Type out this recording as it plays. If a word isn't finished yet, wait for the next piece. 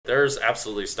there's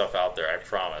absolutely stuff out there. I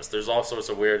promise. There's all sorts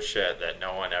of weird shit that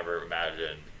no one ever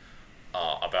imagined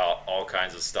about all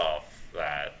kinds of stuff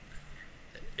that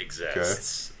Okay.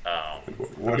 exists.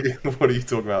 What are you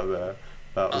talking about there?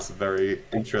 That Uh, was a very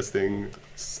interesting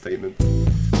statement.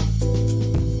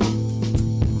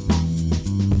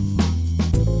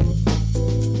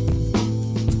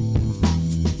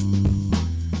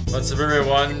 What's up,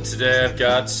 everyone? Today I've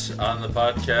got on the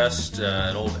podcast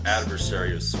an old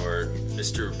adversary of sort,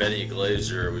 Mr. Benny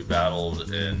Glaser. We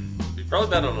probably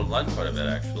battled online quite a bit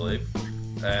actually,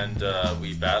 and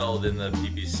we battled in the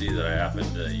PPC that I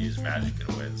happened to use Magic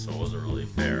and win, so it wasn't really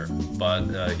fair.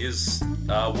 But he's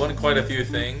won quite a few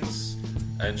things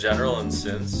in general, and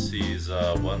since he's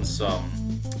won some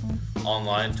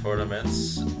online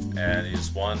tournaments, and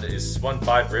he's won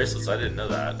 5 bracelets. I didn't know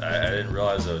that. I didn't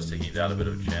realize I was taking down a bit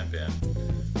of a champion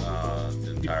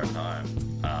the entire time.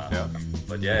 Yeah.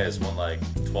 But yeah, he's won like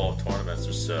 12 tournaments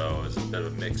or so. He's a bit of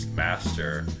a mixed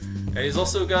master, and he's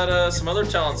also got some other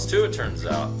talents too. It turns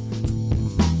out.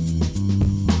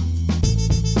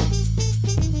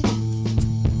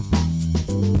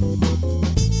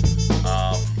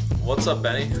 Um, what's up,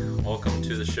 Benny? Welcome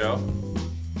to the show.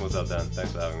 What's up, Dan?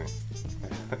 Thanks for having me.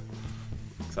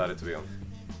 Excited to be on.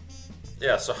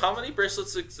 Yeah. So, how many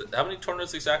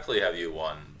tournaments exactly have you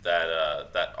won that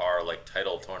are like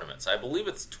title tournaments? I believe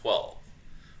it's 12,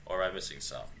 or am I missing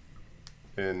some?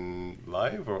 In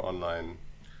live or online?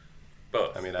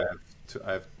 I Both. mean, I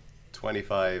have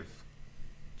 25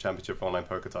 championship online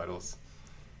poker titles.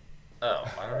 Oh,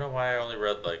 I don't know why I only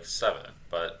read like 7,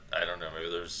 but I don't know. Maybe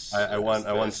I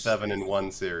won 7 in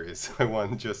one series. I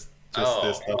won just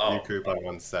this W Oh, Coop. I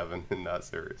won 7 in that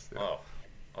series. Yeah. oh,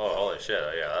 oh! Holy shit!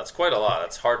 Yeah, that's quite a lot.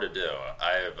 That's hard to do.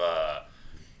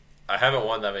 I haven't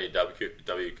won that many W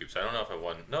cubes. I don't know if I've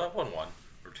won. No, I've won one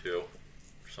or two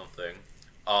or something.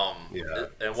 Yeah.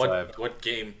 And So I have, what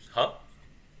game? Huh?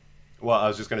 well, I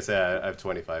was just gonna say I have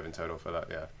 25 in total for that.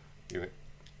 Yeah. You,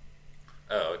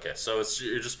 Oh, okay. So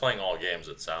you're just playing all games.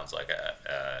 It sounds like.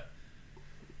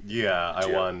 yeah, I Do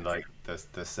you have, won like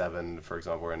the 7, for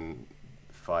example, were in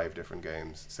 5 different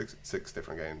games, six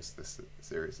different games this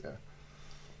series. Yeah.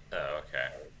 oh, okay.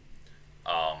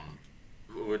 Um,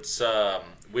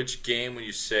 which game would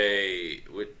you say?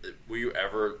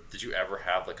 Did you ever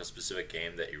have like a specific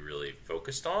game that you really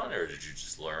focused on, or did you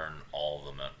just learn all of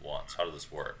them at once? How did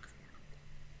this work?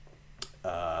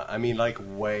 I mean, like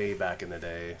way back in the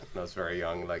day when I was very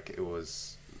young, like it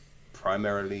was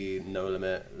primarily no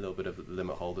limit, a little bit of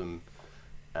limit hold'em,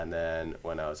 and then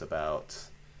when I was about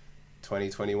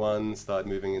 2021, started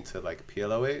moving into like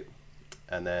PLO8,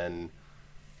 and then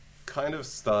kind of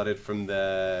started from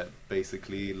there,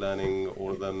 basically learning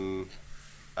all of them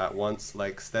at once,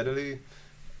 like steadily,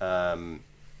 um,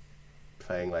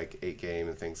 playing like 8 game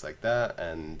and things like that,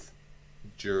 and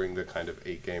during the kind of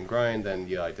 8 game grind, then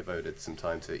yeah, I devoted some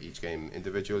time to each game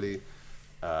individually,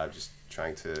 just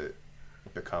trying to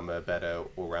become a better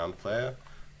all-round player.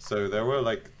 So there were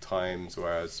like times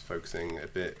where I was focusing a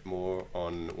bit more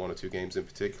on 1 or 2 games in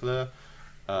particular.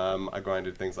 I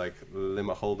grinded things like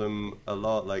limit hold'em a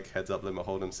lot, like heads up limit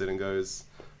hold'em sit and goes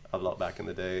a lot back in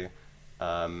the day.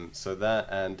 So that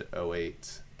and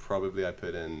 '08, probably I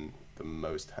put in the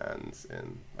most hands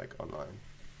in like online.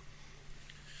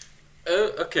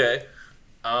 Oh, okay.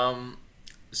 Um,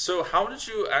 so how did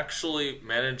you actually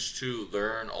manage to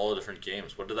learn all the different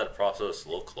games? What did that process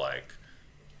look like?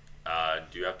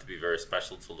 Do you have to be very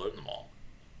special to learn them all?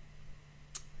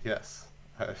 Yes.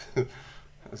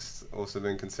 I've also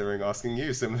been considering asking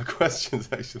you similar questions,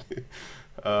 actually.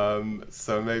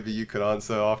 So maybe you could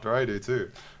answer after I do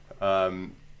too.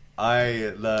 Um,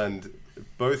 I learned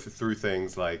both through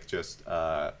things like just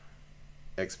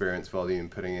experience volume,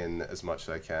 putting in as much as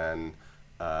I can,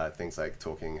 things like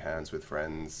talking hands with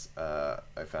friends,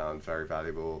 I found very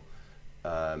valuable.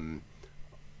 Um,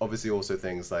 Obviously also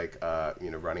things like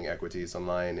running equities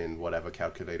online in whatever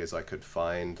calculators I could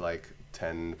find like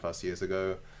 10 plus years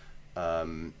ago.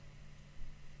 um,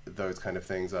 those kind of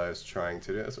things I was trying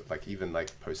to do. So, like even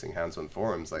like posting hands on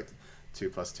forums like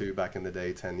 2+2 back in the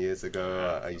day 10 years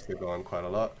ago, I used to go on quite a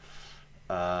lot.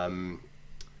 um,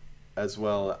 as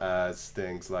well as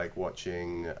things like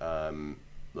watching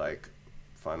like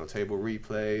final table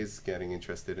replays, getting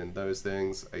interested in those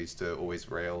things. I used to always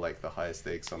rail like the highest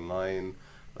stakes online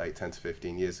like 10 to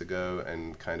 15 years ago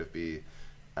and kind of be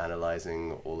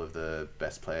analyzing all of the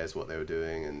best players, what they were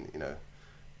doing, and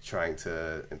trying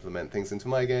to implement things into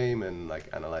my game and like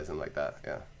analyzing like that.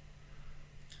 Yeah.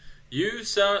 It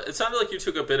sounded like you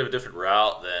took a bit of a different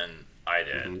route than I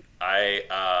did. Hmm.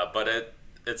 But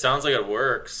it sounds like it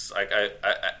works. Like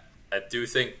I do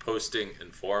think posting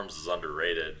in forums is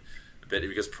underrated a bit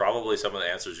because probably some of the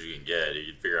answers you can get,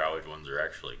 you can figure out which ones are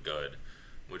actually good,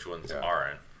 which ones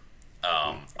aren't.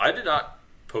 I did not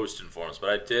post in forums, but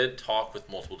I did talk with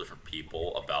multiple different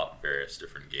people about various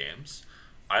different games.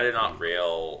 I did not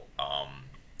rail.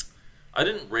 I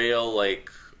didn't rail like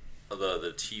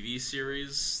the TV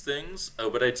series things,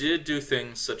 but I did do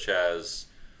things such as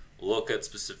look at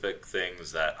specific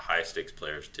things that high stakes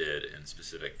players did in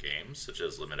specific games, such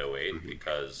as Limit 08,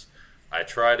 because I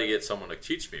tried to get someone to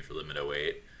teach me for Limit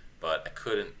 08, but I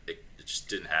couldn't. It just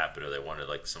didn't happen, or they wanted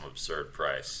like some absurd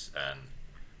price, and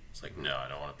it's like, no, I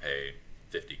don't want to pay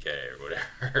 $50K or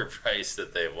whatever price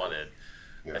that they wanted.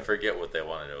 I forget what they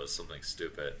wanted. It was something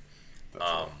stupid.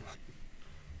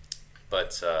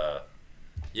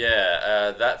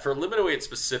 That for Limit 08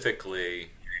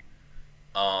 specifically,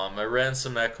 I ran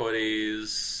some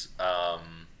equities. I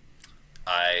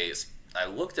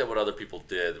looked at what other people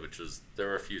did, which was there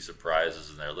were a few surprises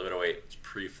in there. Limit 08's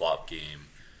pre-flop game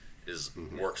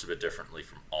works a bit differently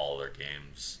from all their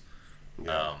games.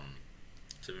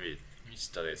 To me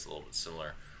study it's a little bit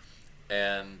similar,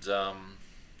 and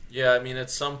I mean at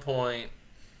some point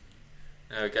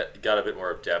got a bit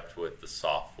more adept with the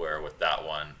software with that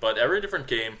one, but every different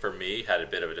game for me had a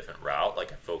bit of a different route.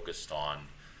 Like I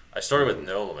started with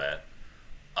No Limit,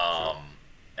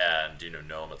 and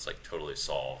No Limit's like totally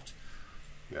solved,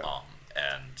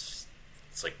 and it's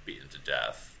like beaten to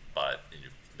death. But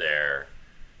there,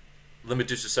 Limit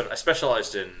Deuce to 7. I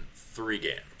specialized in 3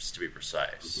 games to be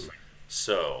precise,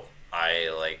 so I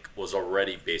was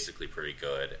already basically pretty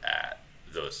good at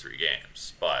those 3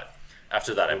 games. But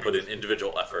after that, I put in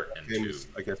individual effort into.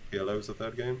 I guess PLO's the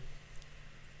 3rd game.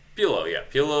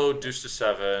 PLO, Deuce to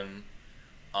 7.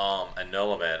 And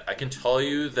No Limit. I can tell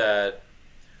you that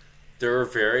there are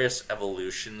various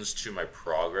evolutions to my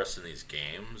progress in these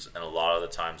games, and a lot of the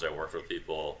times I worked with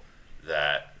people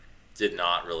that did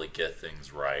not really get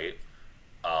things right.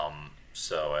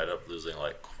 So I ended up losing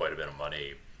quite a bit of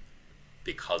money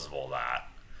because of all that.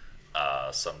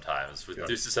 Sometimes with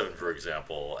Deuce to 7, for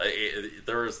example,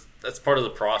 that's part of the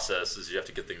process is you have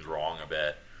to get things wrong a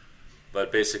bit. But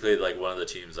basically, one of the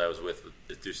teams I was with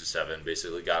Deuce to 7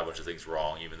 basically got a bunch of things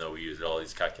wrong, even though we used all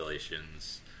these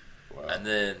calculations. Wow. And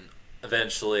then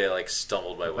eventually I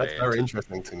stumbled my way. That's very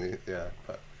interesting to me. Yeah.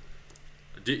 But...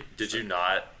 Did you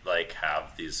not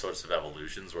have these sorts of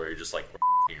evolutions where you're just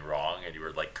wrong, and you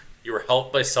were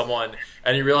helped by someone,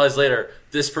 and you realize later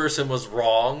this person was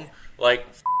wrong? What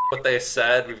they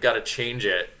said, we've got to change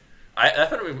it. That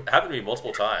happened to me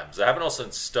multiple times. It happened also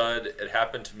in Stud. It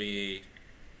happened to me.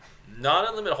 Not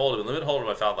in Limit Hold'em. In Limit Hold'em,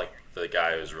 I found the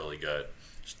guy who was really good,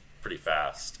 just pretty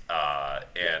fast,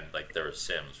 and there were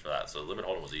sims for that. So Limit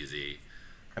Hold'em was easy.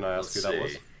 Can I ask who that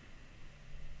was?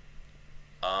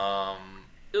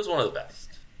 It was one of the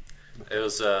best. It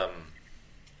was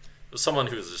someone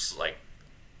who was just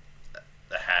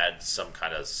had some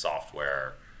kind of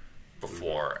software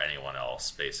before anyone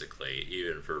else, basically,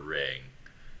 even for Ring.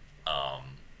 I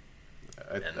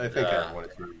think everyone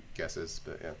guesses,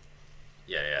 but yeah.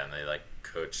 Yeah, and they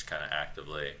coached kind of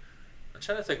actively. I'm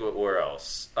trying to think where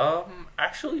else.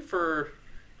 Actually, the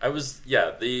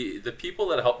people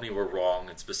that helped me were wrong,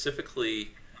 and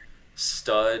specifically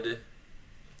Stud,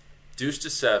 Deuce to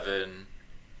 7.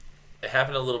 It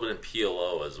happened a little bit in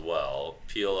PLO as well.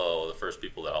 PLO, the first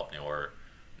people that helped me were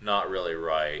not really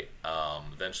right.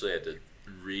 Eventually, I had to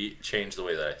change the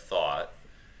way that I thought.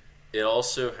 It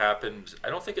also happened. I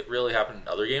don't think it really happened in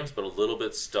other games, but a little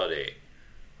bit Studdy.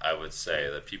 I would say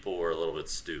that people were a little bit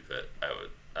stupid.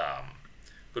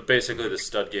 But basically the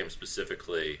Stud game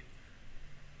specifically,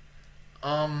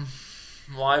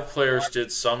 live players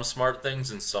did some smart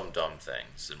things and some dumb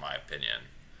things, in my opinion.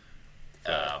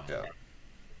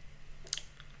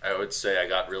 I would say I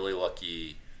got really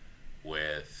lucky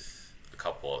with a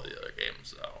couple of the other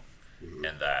games, though,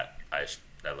 and that I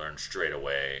learned straight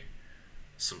away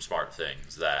some smart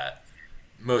things that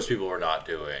most people were not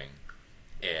doing,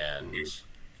 and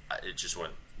it just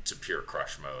went to pure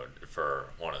crush mode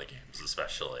for one of the games,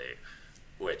 especially,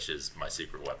 which is my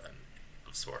secret weapon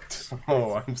of sorts.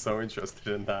 Oh, I'm so interested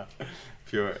in that.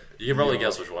 Pure. You can probably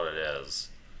guess which one it is.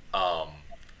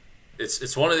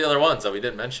 It's one of the other ones that we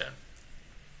didn't mention.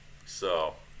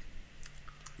 So.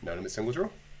 No Limit Single Draw?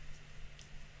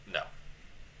 No.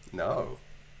 No.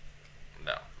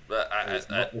 No. But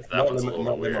that one's a little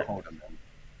bit weird.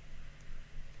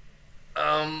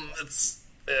 It's.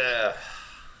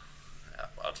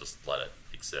 I'll just let it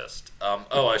exist.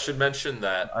 I should mention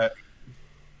that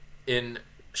in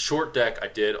Short Deck, I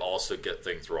did also get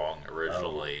things wrong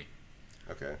originally.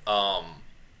 Okay.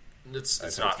 It's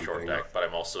I'd heard not short something. deck, but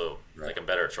I'm also Right. I'm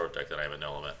better at short deck than I am at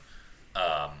no limit.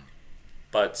 Um,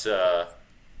 but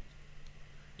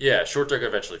yeah, short deck I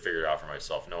eventually figured out for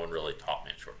myself. No one really taught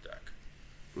me at short deck.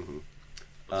 Hmm.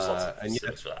 But there's lots of And yeah,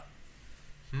 things for that.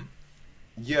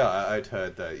 yeah, I'd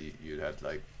heard that you'd had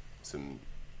like some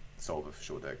solver for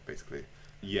short deck, basically.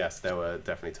 Yes, there were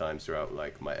definitely times throughout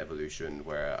like my evolution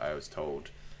where I was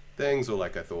told things, or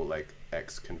like I thought like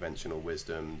X conventional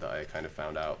wisdom that I kind of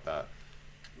found out that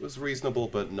was reasonable,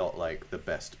 but not like the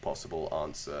best possible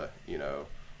answer,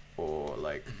 or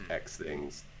like X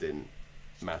things didn't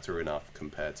matter enough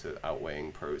compared to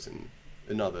outweighing pros in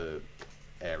another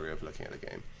area of looking at the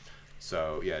game.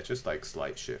 So yeah, just like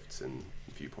slight shifts in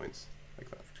viewpoints like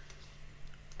that.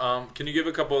 Can you give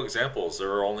a couple examples? There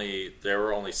were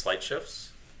only slight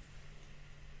shifts.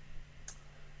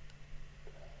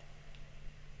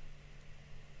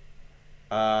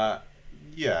 Uh,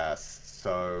 yes.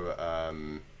 So,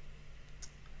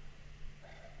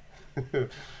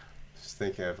 just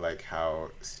thinking of like how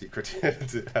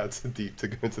secretive, how too deep to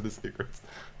go into the secrets.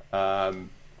 Um,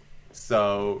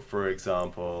 so, for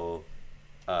example,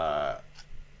 uh,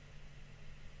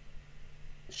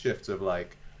 shifts of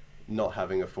like not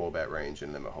having a four bet range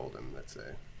in limit hold'em, let's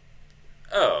say.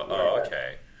 Where,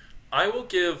 Okay. I will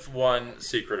give one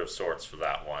secret of sorts for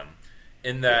that one.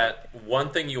 In yeah, that, one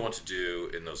thing you want to do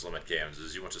in those limit games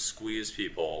is you want to squeeze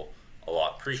people a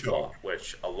lot sure. pre-flop,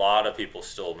 which a lot of people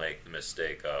still make the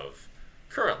mistake of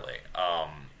currently.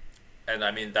 And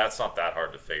I mean, that's not that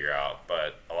hard to figure out,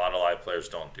 but a lot of live players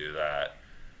don't do that.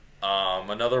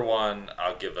 Another one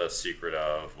I'll give a secret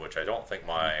of, which I don't think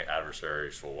my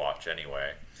adversaries will watch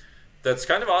anyway, that's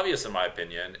kind of obvious in my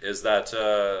opinion, is that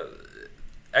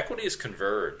equities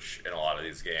converge in a lot of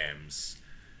these games,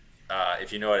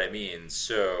 if you know what I mean.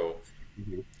 So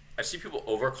Mhm. I see people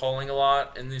overcalling a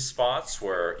lot in these spots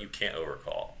where you can't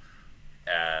overcall,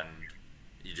 and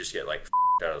you just get like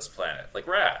out of this planet, like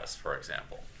Raz, for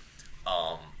example.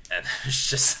 Um, and it's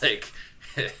just like,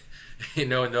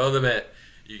 no limit,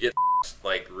 you get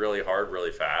like really hard,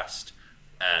 really fast,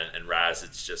 and Raz,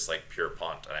 it's just like pure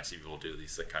punt. And I see people do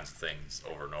these kinds of things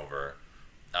over and over.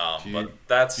 Do you But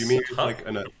do you that's mean just like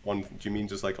on? Do you mean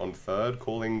just like on third,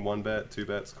 calling one bet, two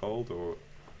bets cold, or?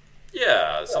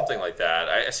 yeah, something like that.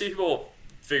 I see people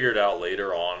figure it out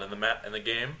later on in the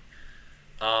game,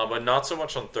 but not so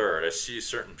much on third. I see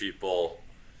certain people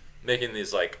making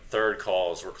these like third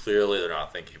calls where clearly they're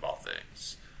not thinking about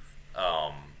things.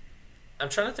 Um, I'm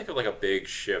trying to think of like a big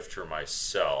shift for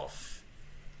myself.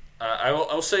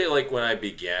 I'll say like when I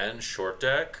began short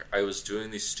deck, I was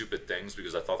doing these stupid things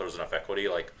because I thought there was enough equity,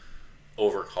 like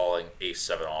overcalling ace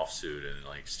seven offsuit and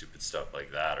like stupid stuff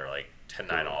like that, or like 10-9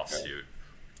 Sure. Yeah. offsuit,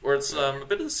 where it's Yeah. a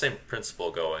bit of the same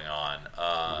principle going on.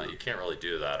 Hmm. You can't really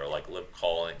do that, or like limp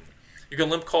calling. You can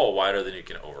limp call wider than you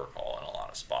can overcall in a lot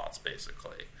of spots,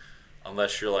 basically,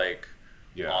 unless you're like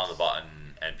on the Yes.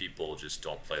 button and people just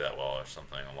don't play that well or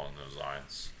something along those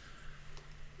lines.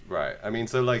 Right. I mean,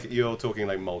 so like you're talking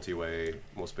like multi-way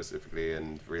more specifically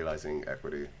and realizing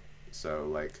equity. So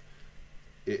like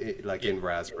like Yeah. in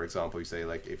Raz, for example, you say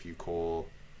like if you call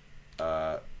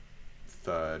uh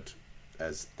third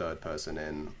as third person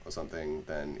in or something,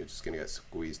 then you're just gonna get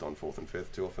squeezed on fourth and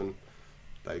fifth too often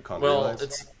that you can't Well, realize.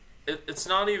 it's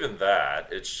not even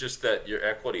that. It's just that your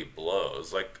equity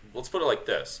blows. Like, let's put it like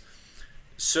this.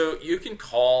 So you can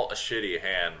call a shitty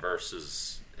hand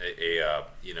versus a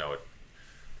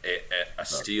So,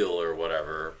 steal or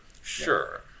whatever, yeah.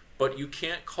 sure. But you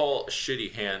can't call a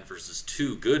shitty hand versus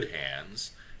two good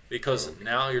hands because Mm.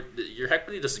 now your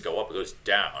equity doesn't go up; it goes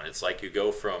down. It's like you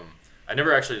go from. I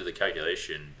never actually did the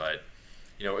calculation, but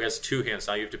I guess two hands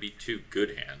now you have to beat two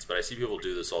good hands. But I see people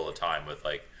do this all the time with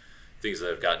like things that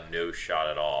have got no shot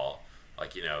at all,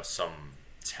 like some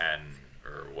 10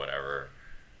 or whatever,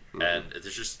 Hmm. and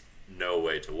there's just no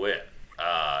way to win.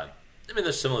 I mean,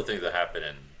 there's similar things that happen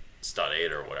in Stud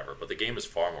 8 or whatever, but the game is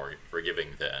far more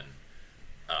forgiving than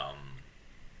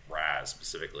Raz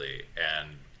specifically,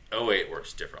 and '08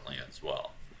 works differently as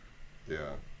well.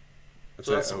 Yeah. I'd So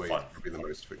say that's some 08 fun. would be the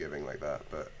most forgiving like that,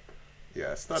 but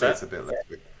yeah, What's Stud 8's a that? bit less.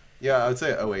 Yeah, I'd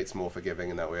say 08's more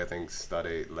forgiving in that way. I think Stud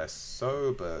 8 less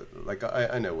so, but like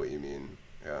I know what you mean.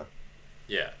 Yeah.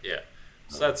 Yeah, yeah.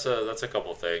 So Um, that's a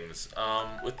couple things.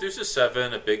 With Deuces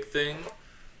 7, a big thing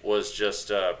was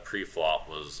just pre-flop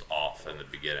was off in the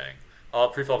beginning.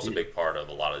 Pre-flop's a yeah, big part of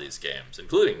a lot of these games,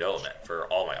 including No Limit for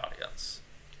all my audience.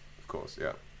 of course,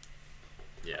 yeah.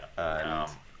 Yeah. And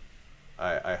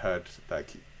I heard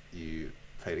that you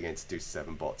played against Deuce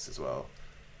 7 bots as well.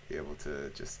 Be able to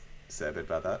just say a bit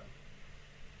about that?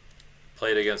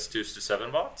 Played against Deuce to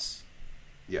 7 bots?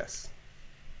 Yes.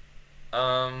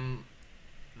 Um,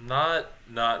 not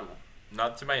not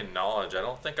not to my knowledge. I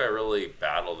don't think I really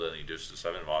battled any Deuce to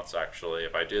Seven bots actually.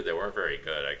 If I did, they weren't very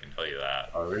good. I can tell you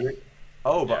that. Oh, really?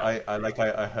 Oh, but Yeah.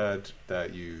 I heard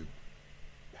that you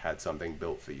had something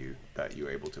built for you that you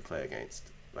were able to play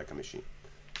against, like a machine.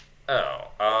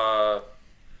 Oh,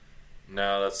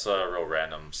 no, that's real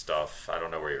random stuff. I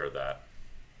don't know where you heard that.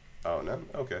 Oh no?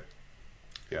 Okay.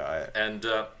 Yeah, And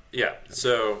yeah,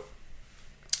 so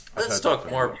I've let's heard that talk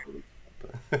from more. you.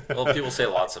 Well, people say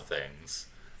lots of things.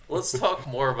 Let's talk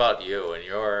more about you and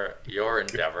your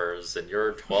endeavors and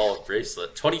your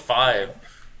 25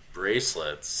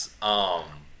 bracelets.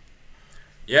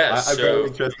 Yeah, I'm very so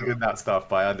interested in that stuff,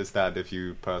 but I understand if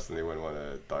you personally wouldn't want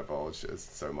to divulge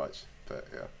so much. But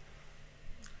yeah.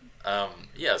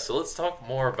 yeah, so let's talk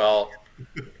more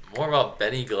about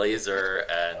Benny Glaser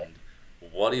and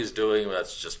what he's doing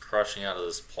that's just crushing out of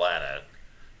this planet.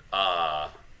 Uh,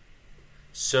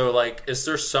 so like, are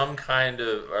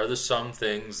there some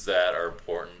things that are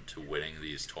important to winning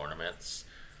these tournaments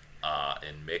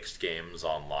in mixed games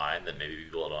online that maybe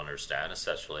people don't understand,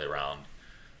 especially around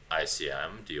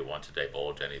ICM? Do you want to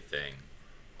divulge anything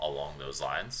along those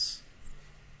lines?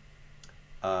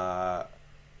 Uh,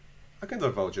 I can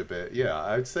divulge a bit. Yeah,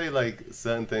 I would say like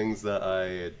certain things that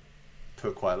I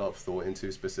put quite a lot of thought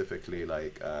into, specifically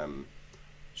like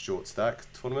short stack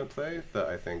tournament play, that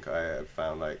I think I have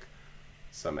found like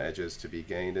some edges to be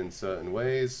gained in certain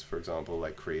ways. For example,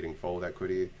 like creating fold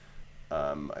equity,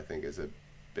 I think is a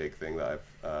big thing that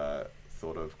I've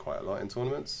thought of quite a lot in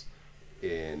tournaments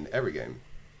in every game.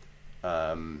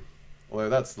 Um, Although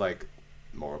that's like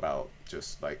more about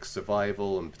just like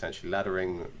survival and potentially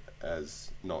laddering,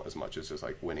 as not as much as just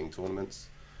like winning tournaments.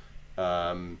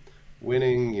 Um,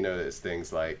 Winning, there's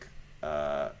things like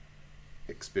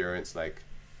experience, like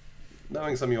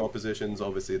knowing some of your oppositions.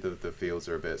 Obviously, the fields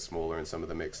are a bit smaller in some of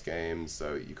the mixed games,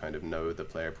 so you kind of know the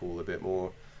player pool a bit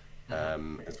more,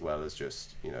 as well as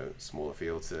just smaller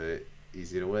fields are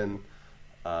easy to win.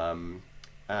 Um,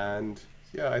 and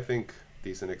yeah, I think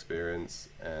decent experience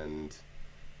and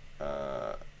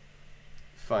uh,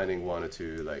 finding one or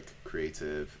two like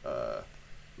creative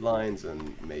lines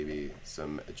and maybe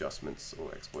some adjustments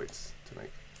or exploits to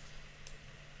make.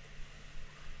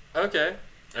 Okay.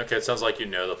 Okay, it sounds like you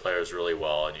know the players really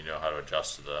well and you know how to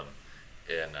adjust to them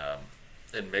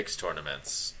in mixed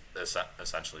tournaments,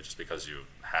 essentially just because you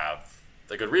have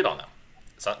a good read on them.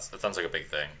 It sounds like a big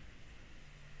thing.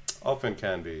 Often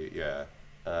can be, yeah.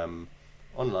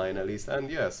 Online at least, and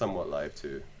yeah, somewhat live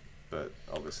too. But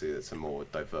obviously, it's a more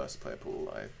diverse player pool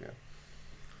live, yeah.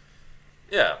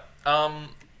 Yeah.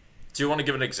 Do you want to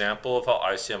give an example of how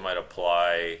ICM might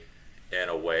apply in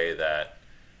a way that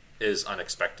is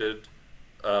unexpected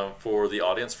for the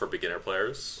audience, for beginner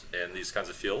players in these kinds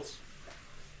of fields?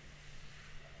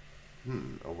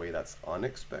 A way that's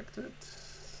unexpected?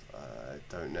 I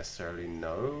don't necessarily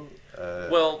know.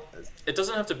 Well, As- it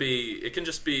doesn't have to be. It can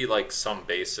just be like some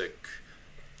basic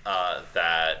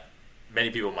that many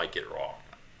people might get wrong.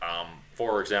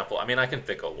 For example, I mean, I can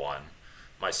think of one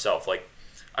myself. Like,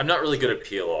 I'm not really good at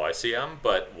PLO ICM,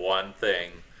 but one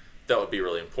thing that would be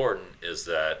really important is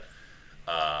that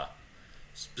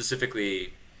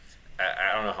specifically,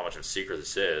 I don't know how much of a secret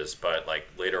this is, but like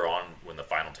later on when the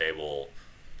final table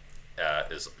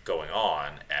is going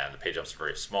on and the pay jumps are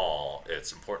very small,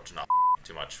 it's important to not mess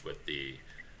too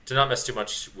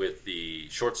much with the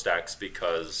short stacks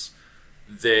because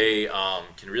they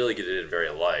can really get it in very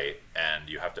light, and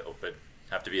you have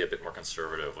to be a bit more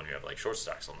conservative when you have like short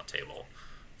stacks on the table,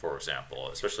 for example,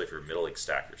 especially if you're a middle league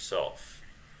stack yourself.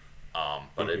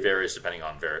 But it Mhm. varies depending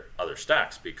on other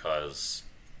stacks because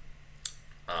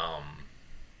um,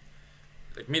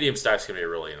 like medium stacks can be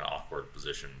really in an awkward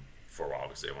position for a while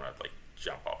because they want to like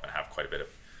jump up and have quite a bit of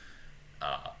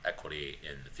equity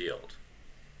in the field.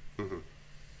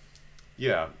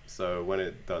 Yeah, so when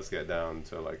it does get down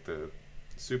to like the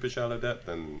super shallow depth,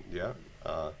 then yeah,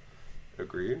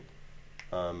 agreed.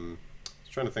 I was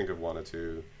trying to think of one or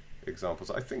two examples.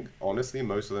 I think honestly,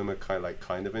 most of them are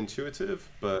kind of intuitive,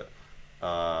 but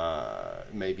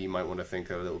maybe you might want to think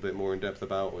a little bit more in depth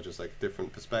about, or just like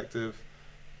different perspective.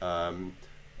 Um,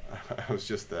 I was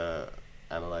just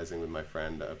analyzing with my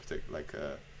friend a particular like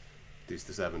Deuce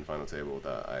to Seven final table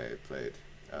that I played,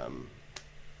 um,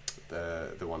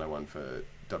 the one I won for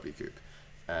W Cube,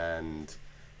 and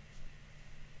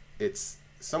it's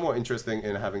somewhat interesting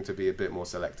in having to be a bit more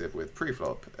selective with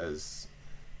pre-flop, as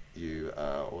you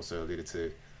also alluded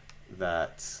to.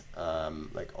 That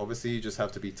like obviously you just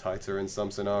have to be tighter in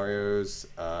some scenarios.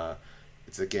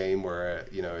 It's a game where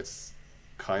it's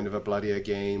kind of a bloodier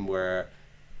game where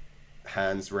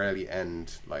hands rarely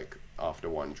end like after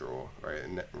one draw, right?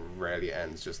 And it rarely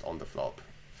ends just on the flop.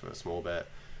 For a small bet,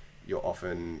 you're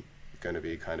often going to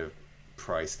be kind of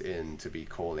priced in to be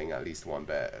calling at least one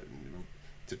bet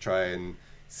to try and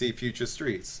see future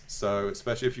streets. So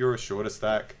especially if you're a shorter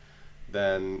stack,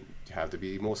 then you have to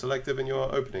be more selective in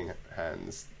your opening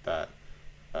hands that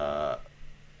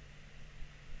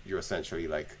you're essentially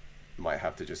like might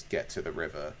have to just get to the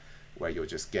river where you're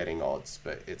just getting odds,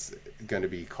 but it's going to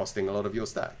be costing a lot of your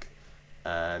stack.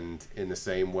 And in the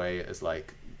same way as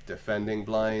like defending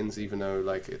blinds, even though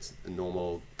like it's a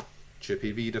normal chip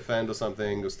EV defend or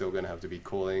something, you're still going to have to be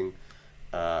calling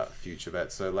future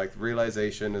bets. So like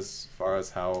realization as far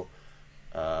as how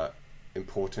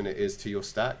important it is to your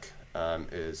stack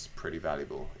is pretty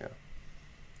valuable. Yeah,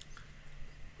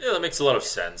 that makes a lot of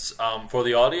sense. For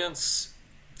the audience,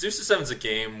 Deuce to Seven is a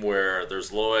game where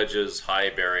there's low edges,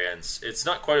 high variance. It's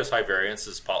not quite as high variance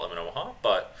as Pot Limit Omaha,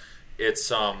 but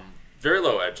it's very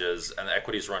low edges, and the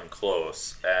equities run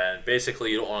close. And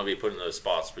basically, you don't want to be put in those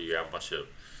spots where you have a bunch of,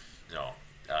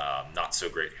 not so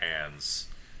great hands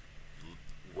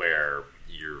where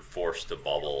you're forced to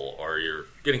bubble or you're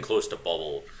getting close to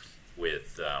bubble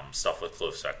with stuff with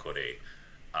close equity.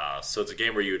 So it's a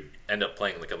game where you'd end up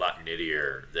playing like a lot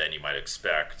nittier than you might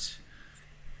expect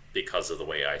because of the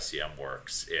way ICM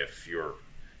works. If you're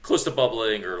close to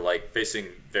bubbling or like facing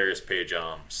various pay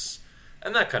jumps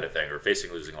and that kind of thing, or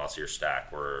facing losing lots of your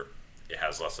stack where it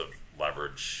has lots of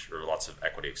leverage or lots of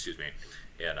equity,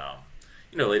 in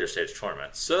later stage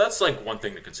tournaments. So that's like one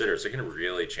thing to consider. So it can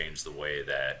really change the way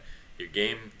that your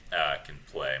game can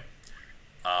play.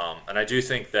 And I do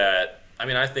think that,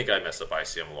 I think I mess up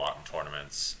ICM a lot in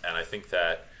tournaments, and I think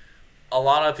that a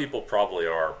lot of people probably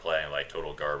are playing like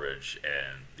total garbage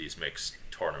in these mixed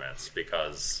tournaments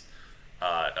because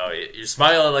you're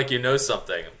smiling like you know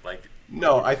something. Like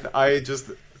no, I just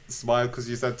smiled because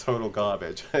you said total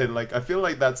garbage. Like I feel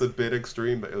like that's a bit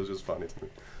extreme, but it was just funny to me.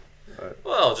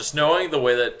 Well, just knowing the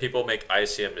way that people make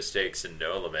ICM mistakes in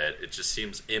No Limit, it just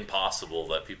seems impossible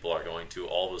that people are going to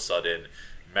all of a sudden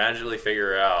magically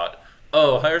figure out,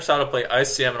 here's how to play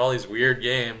ICM and all these weird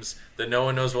games that no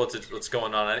one knows what's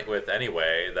going on with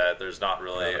anyway, that there's not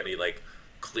really any like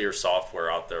clear software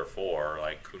out there for.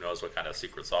 Like, who knows what kind of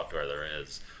secret software there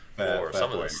is for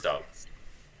some of this stuff.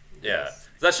 Yeah,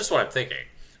 that's just what I'm thinking.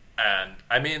 And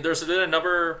there's been a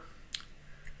number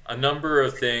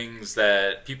of things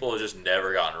that people have just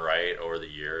never gotten right over the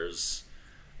years.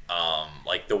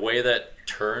 Like the way that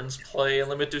turns play in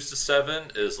Limit Deuce to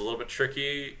 7 is a little bit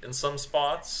tricky in some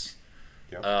spots.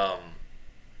 Yep.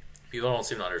 People don't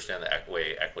seem to understand the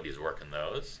way equities work in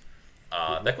those.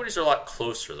 The equities are a lot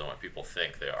closer than what people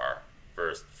think they are.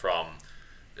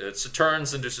 It's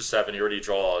turns in Deuce to 7, you already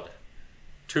drawed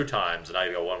 2 times, and now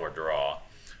you got one more draw.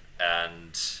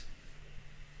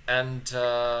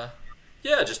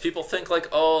 Just people think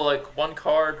like one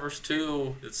card versus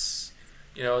 2, it's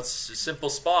a simple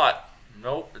spot.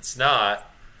 Nope, it's not.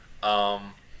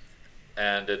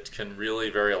 And it can really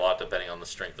vary a lot depending on the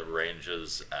strength of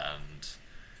ranges. And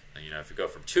if you go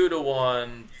from 2 to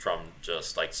 1, from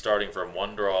just like starting from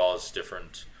 1 draw is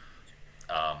different.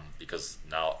 Because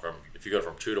now if you go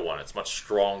from 2 to 1, it's much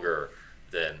stronger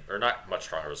than, or not much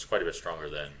stronger, it's quite a bit stronger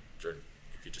than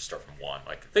if you just start from 1.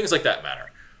 Like things like that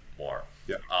matter more.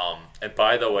 Yeah. And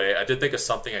by the way, I did think of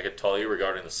something I could tell you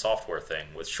regarding the software thing.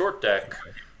 With Short Deck,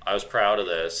 I was proud of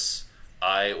this.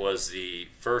 I was the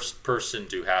first person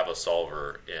to have a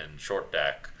solver in Short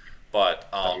Deck.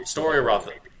 But story around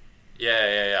the...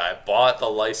 Yeah. I bought the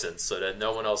license so that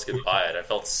no one else could buy it. I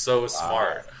felt so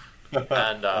smart.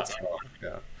 And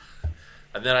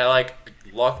and then I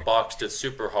luck boxed it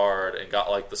super hard and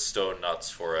got the stone nuts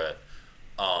for it.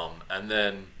 And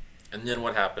then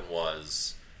what happened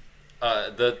was...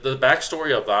 the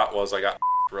backstory of that was I got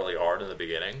really hard in the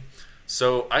beginning.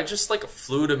 So I just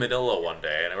flew to Manila one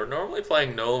day, and we're normally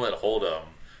playing No Limit Hold'em,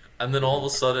 and then all of a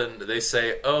sudden they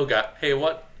say, hey,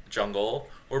 what, Jungle?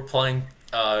 We're playing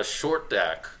Short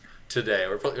Deck today.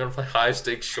 We're going to play high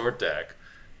stakes Short Deck.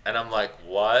 And I'm like,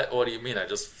 what? What do you mean? I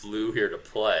just flew here to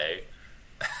play.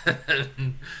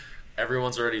 And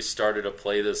everyone's already started to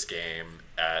play this game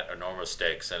at enormous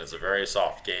stakes, and it's a very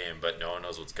soft game, but no one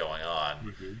knows what's going on.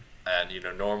 Mm-hmm. And,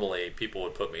 normally people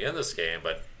would put me in this game,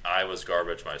 but I was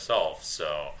garbage myself,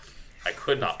 so I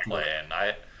could not play. And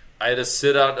I had to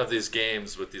sit out of these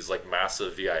games with these,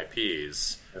 massive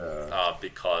VIPs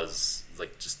because,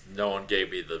 just no one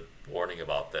gave me the warning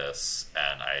about this.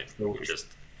 And I just...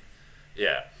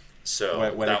 Yeah. So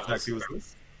when exactly was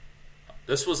this?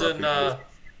 This was in...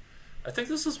 I think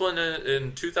this is when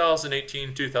in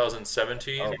 2018,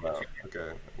 2017. Oh wow.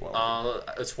 Okay. Well.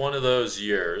 It's one of those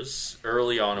years,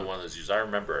 early on in one of those years. I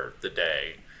remember the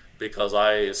day because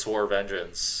I swore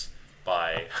vengeance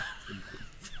by,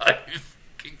 by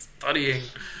studying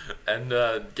and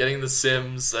getting the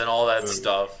Sims and all that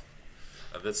stuff.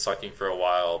 I've been sucking for a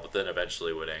while, but then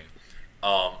eventually winning.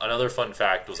 Another fun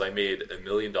fact was I made $1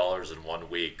 million in 1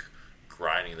 week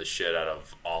grinding the shit out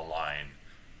of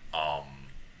um,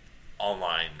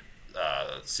 online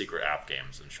secret app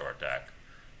games in short deck.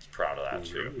 I was proud of that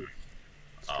too.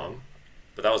 Strong.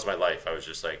 But that was my life. I was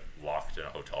just like locked in a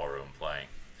hotel room playing.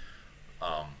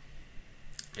 Um,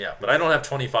 yeah, but I don't have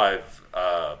 25.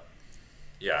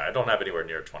 Yeah, I don't have anywhere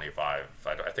near 25.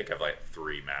 I think I have like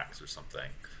 3 max or something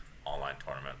online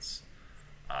tournaments.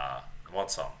 I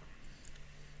want some.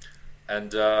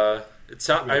 And it's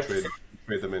not. I'm gonna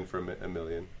trade them in for $1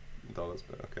 million, but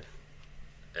okay.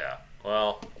 Yeah.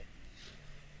 Well,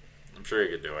 I'm sure you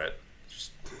could do it.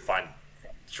 Just find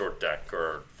short deck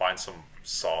or find some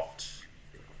soft,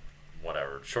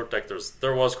 whatever short deck.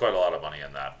 There was quite a lot of money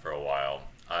in that for a while.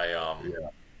 Yeah.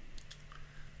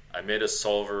 I made a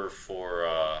solver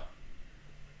for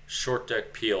short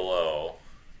deck PLO,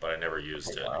 but I never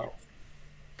used it. Wow.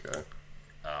 Okay.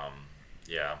 Um,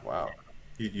 yeah. Wow.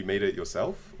 You made it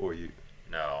yourself, or you?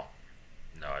 No,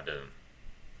 no, I didn't.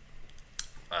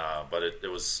 But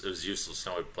it was useless.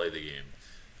 No one would play the game.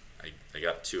 I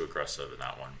got too aggressive in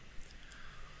that one.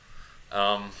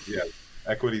 Yeah.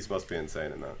 Equities must be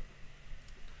insane in that.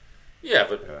 Yeah,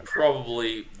 but Yeah.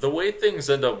 probably the way things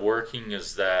end up working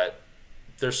is that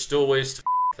there's still ways to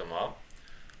them up.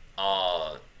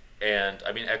 And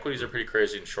I mean, equities are pretty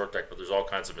crazy in short deck, but there's all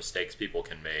kinds of mistakes people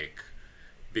can make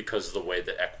because of the way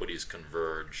that equities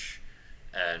converge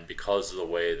and because of the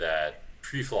way that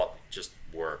preflop just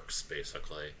works,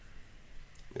 basically.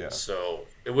 Yeah. So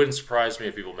it wouldn't surprise me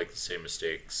if people make the same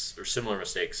mistakes or similar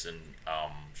mistakes in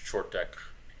short deck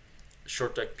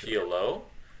PLO.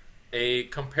 A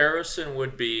comparison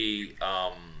would be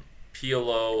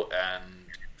PLO and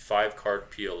 5-card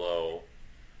PLO.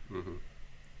 Mm-hmm.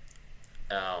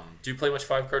 Do you play much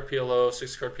 5-card PLO,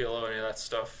 6-card PLO, any of that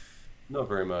stuff? Not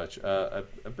very much. A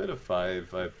bit of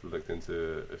 5. I've looked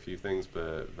into a few things,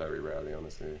 but very rarely,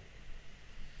 honestly.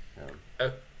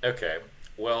 Yeah. Okay.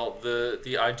 Well,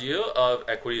 the idea of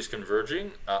equities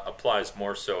converging applies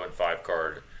more so in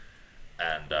 5-card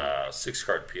and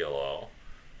 6-card PLO,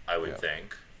 I would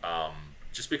think.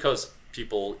 Just because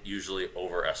people usually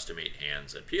overestimate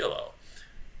hands at PLO.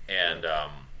 And I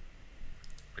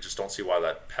just don't see why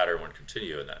that pattern would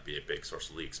continue and that'd be a big source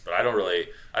of leaks. But I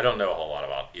don't know a whole lot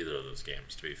about either of those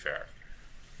games, to be fair.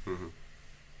 Mm-hmm.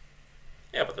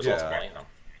 Yeah, but there's lots of money in them.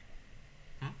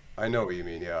 I know what you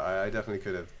mean. Yeah, I definitely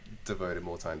could have devoted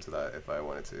more time to that if I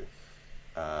wanted to.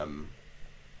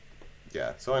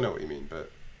 Yeah, so I know what you mean,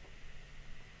 but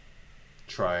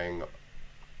trying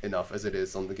enough as it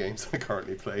is on the games I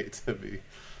currently play to be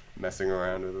messing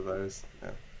around with those.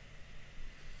 Yeah.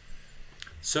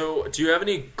 So, do you have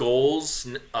any goals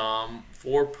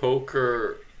for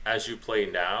poker as you play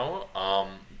now?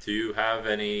 Do you have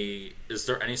any? Is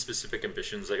there any specific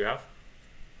ambitions that you have?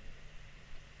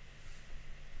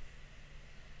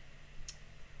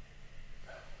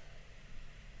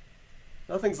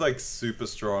 Nothing's like super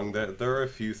strong. There are a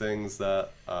few things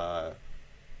that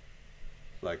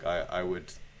like I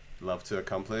would love to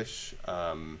accomplish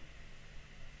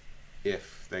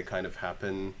if they kind of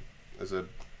happen as a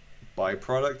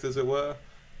byproduct, as it were.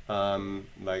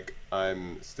 Like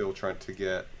I'm still trying to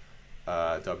get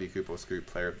W Coop or Scoop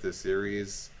Player of the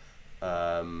Series,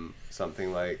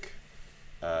 something like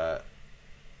an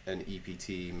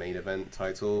EPT main event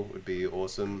title would be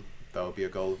awesome. That would be a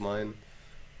goal of mine.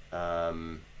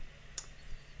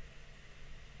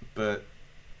 But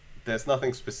there's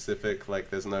nothing specific, like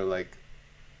there's no like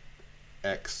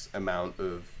X amount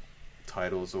of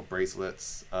titles or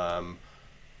bracelets.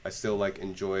 I still like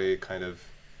enjoy kind of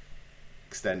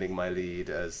extending my lead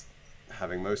as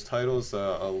having most titles,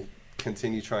 so I'll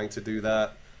continue trying to do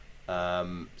that.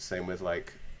 Same with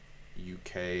like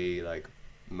UK, like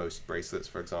most bracelets,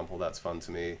 for example. That's fun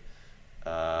to me.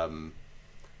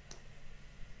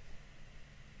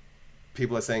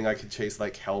 People are saying I could chase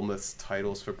like Helmuth's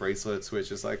titles for bracelets,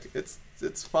 which is like it's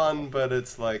fun, but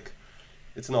it's like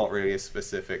it's not really a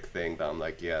specific thing that I'm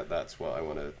like, yeah, that's what I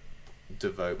want to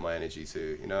devote my energy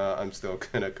to. You know, I'm still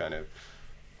gonna kind of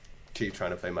keep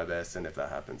trying to play my best, and if that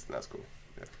happens, then that's cool.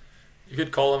 Yeah. You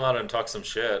could call him out and talk some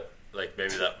shit. Like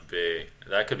maybe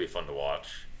that could be fun to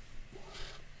watch.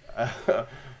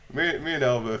 Me and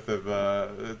Elbeth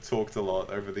have talked a lot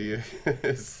over the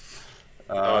years.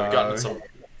 I've gotten some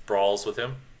brawls with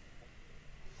him.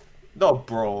 not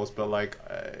brawls, but like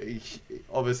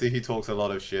obviously he talks a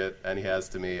lot of shit, and he has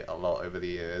to me a lot over the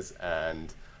years,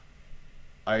 and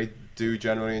I do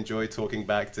generally enjoy talking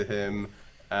back to him,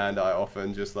 and I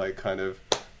often just like kind of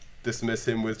dismiss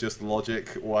him with just logic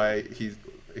why he's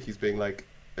being like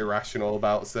irrational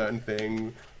about certain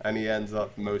thing, and he ends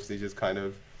up mostly just kind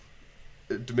of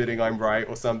admitting I'm right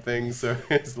or something. So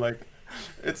it's like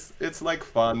it's like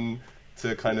fun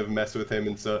to kind of mess with him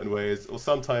in certain ways, or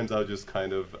sometimes I'll just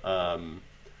kind of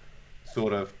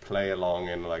sort of play along,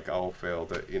 and like I'll feel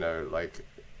that like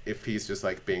if he's just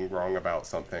like being wrong about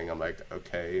something, I'm like,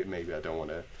 okay, maybe I don't want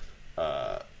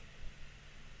to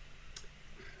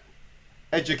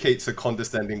educate's a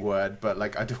condescending word, but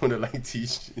like I don't want to like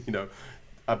teach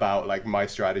about like my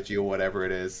strategy or whatever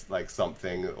it is, like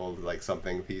something, or like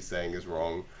something he's saying is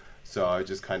wrong. So I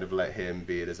just kind of let him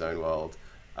be in his own world.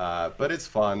 But it's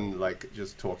fun, like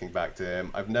just talking back to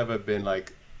him. I've never been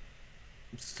like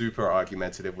super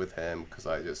argumentative with him because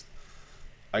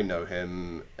I know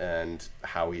him and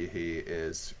how he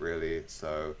is really.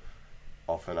 So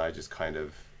often I just kind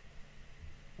of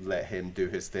let him do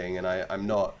his thing, and I'm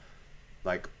not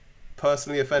like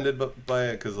personally offended by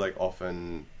it, because like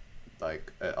often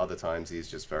like at other times he's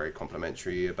just very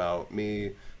complimentary about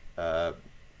me,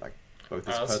 like both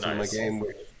as a That's person in my nice. game,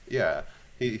 which yeah,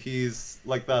 he's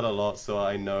like that a lot. So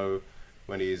I know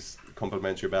when he's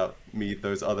complimentary about me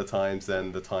those other times,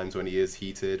 then the times when he is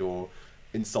heated or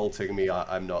insulting me,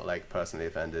 I'm not like personally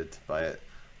offended by it.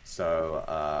 So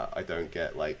I don't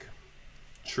get like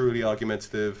truly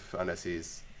argumentative unless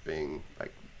he's being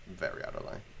like very out of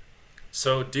line.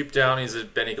 So deep down, he's a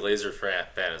Benny Glaser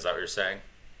fan. Is that what you're saying?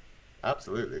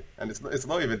 Absolutely, and it's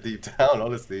not even deep down.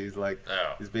 Honestly,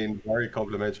 Oh. he's been very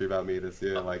complimentary about me this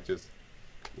year. Like just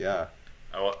yeah,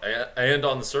 Oh, I end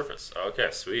on the surface. Okay,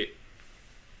 sweet.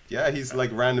 yeah. He's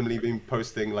like randomly been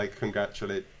posting like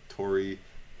congratulatory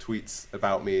tweets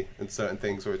about me and certain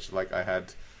things which like I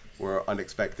had were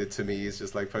unexpected to me. He's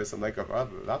just like posting like, oh,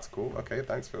 that's cool. Okay,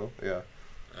 thanks, Phil. Yeah.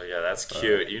 Oh yeah, that's So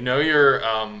cute. You know you're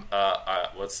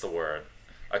what's the word?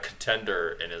 A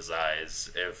contender in his eyes.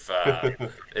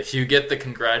 If you get the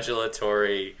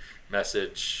congratulatory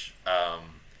message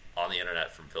on the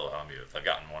internet from Phil Hellmuth, I've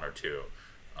gotten one or two.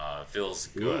 Feels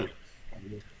ooh, good.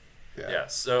 yeah, Yeah.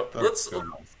 So that's so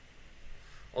nice.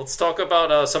 let's talk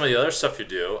about some of the other stuff you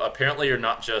do. Apparently, you're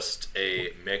not just a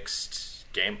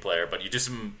mixed game player, but you do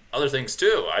some other things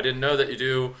too. I didn't know that you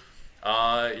do.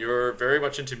 You're very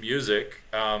much into music,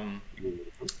 and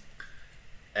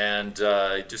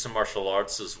you do some martial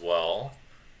arts as well.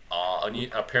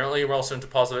 And apparently, you're also into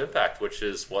positive impact, which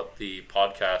is what the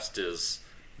podcast is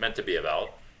meant to be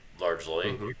about,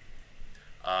 largely. Hmm.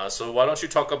 So, why don't you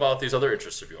talk about these other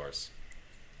interests of yours?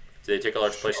 Do they take a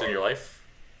large place in Sure. your life?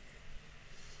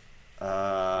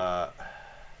 Uh,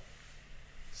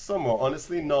 Somewhat,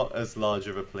 honestly, not as large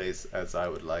of a place as I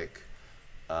would like.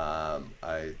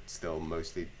 I still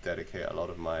mostly dedicate a lot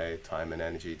of my time and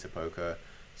energy to poker,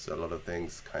 so a lot of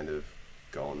things kind of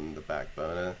go on the back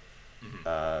burner. Hmm.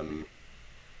 Um,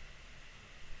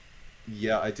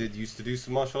 yeah, I did used to do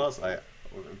some martial arts. I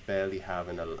barely have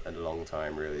in a long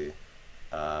time, really.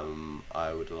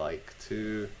 I would like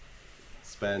to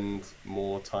spend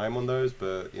more time on those,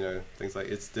 but things like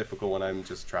it's difficult when I'm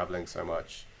just traveling so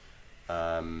much.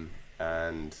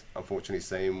 And unfortunately,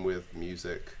 same with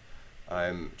music.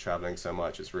 I'm traveling so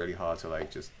much, it's really hard to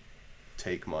like just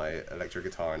take my electric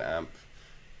guitar and amp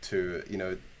to,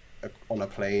 on a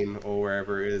plane or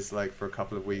wherever it is, like for a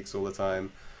couple of weeks all the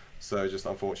time. So it just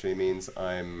unfortunately means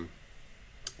I'm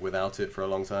without it for a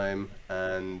long time.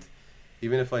 And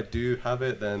even if I do have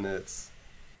it, then it's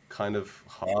kind of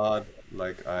hard.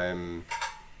 Like I'm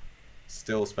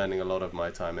still spending a lot of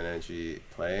my time and energy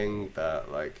playing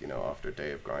that, like, after a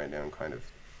day of grinding, I'm kind of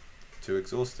too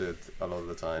exhausted a lot of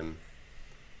the time.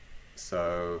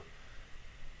 So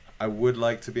I would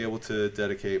like to be able to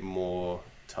dedicate more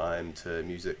time to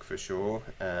music for sure.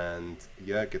 And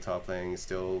yeah, guitar playing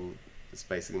still is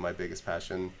basically my biggest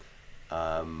passion.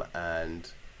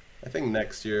 And I think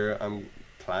next year I'm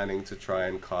planning to try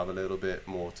and carve a little bit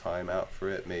more time out for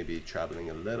it, maybe traveling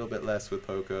a little bit less with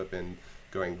poker. I've been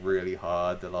going really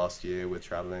hard the last year with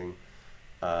traveling.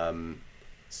 Um,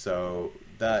 so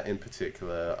that in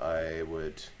particular, I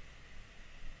would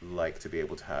like to be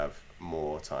able to have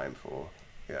more time for.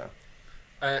 Yeah.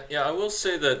 Yeah, I will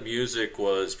say that music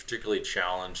was particularly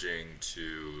challenging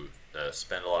to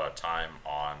spend a lot of time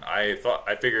on. I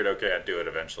figured, okay, I'd do it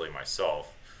eventually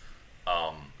myself.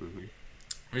 Um, Hmm.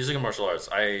 Music and martial arts.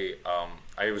 I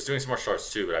was doing some martial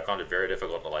arts too, but I found it very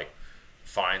difficult to like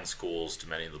find schools to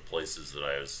many of the places that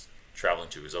I was traveling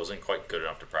to because I wasn't quite good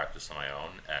enough to practice on my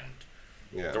own, and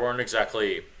Yeah. there weren't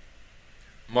exactly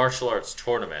martial arts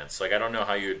tournaments. Like I don't know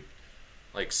how you'd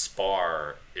like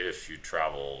spar if you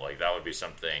travel. Like that would be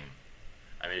something.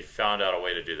 I mean, if you found out a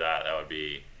way to do that, that would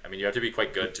be. I mean, you have to be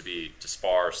quite good to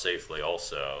spar safely,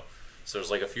 also. So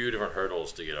there's like a few different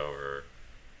hurdles to get over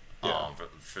Yeah.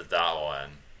 for that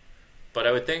one. But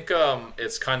I would think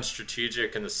it's kind of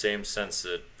strategic in the same sense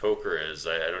that poker is.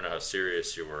 I don't know how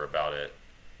serious you were about it.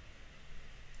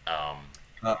 Um,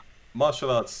 Uh,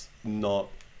 Martial arts not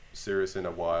serious in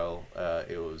a while.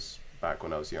 It was back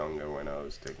when I was younger when I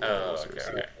was taking it more oh, okay,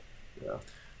 seriously. okay, Yeah.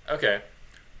 okay.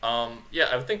 Yeah,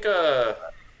 I think.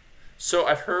 So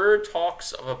I've heard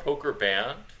talks of a poker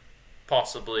ban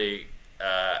possibly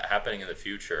happening in the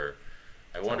future.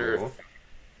 I Tell me wonder more.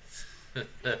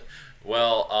 if.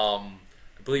 Well,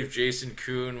 I believe Jason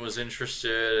Kuhn was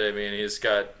interested. I mean, he's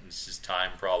got his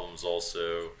time problems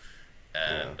also,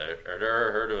 Yeah. and I've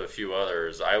heard of a few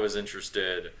others. I was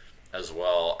interested as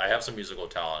well. I have some musical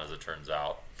talent, as it turns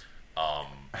out.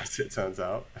 Um, As it turns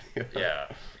out. Yeah. yeah,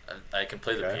 I can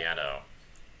play the Okay. piano,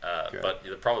 Okay. but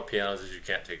the problem with pianos is you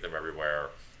can't take them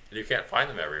everywhere, and you can't find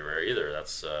them everywhere either.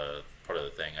 That's part of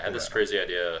the thing. I had this Yeah. crazy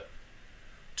idea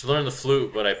to learn the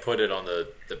flute, but I put it on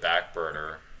the back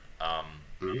burner. Um,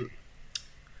 Mm.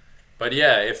 but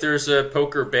yeah, if there's a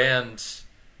poker band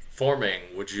forming,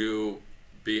 would you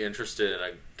be interested in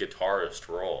a guitarist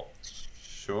role?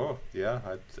 Sure. Yeah.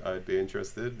 I'd be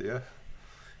interested. Yeah.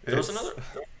 There was It's another,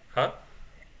 huh?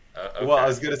 Well, I Okay,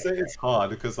 was gonna say it's hard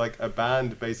because like a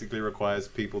band basically requires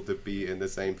people to be in the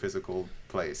same physical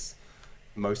place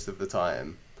most of the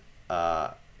time,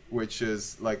 uh, which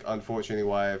is like unfortunately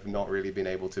why I've not really been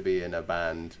able to be in a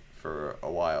band for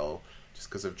a while, just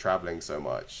because of traveling so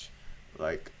much.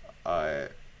 Like I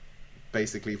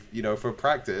basically, for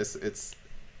practice, it's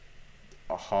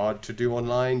hard to do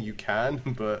online. You can,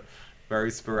 but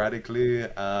very sporadically.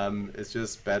 It's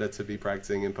just better to be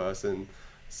practicing in person.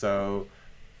 So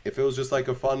if it was just like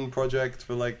a fun project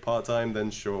for like part time,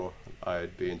 then sure,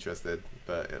 I'd be interested.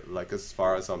 But like as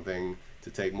far as something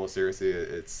to take more seriously,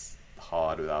 it's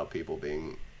hard without people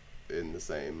being in the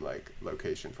same like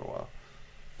location for a while.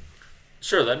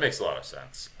 sure, that makes a lot of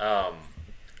sense.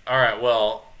 All right,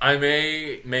 well, I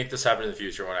may make this happen in the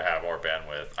future when I have more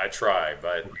bandwidth. I try,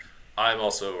 but I'm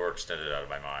also overextended out of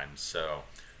my mind. So,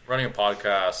 running a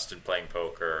podcast and playing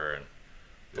poker and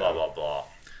blah Yeah. blah blah.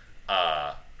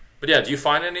 But yeah, do you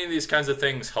find any of these kinds of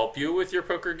things help you with your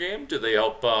poker game? Do they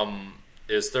help?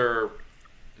 Is there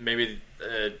maybe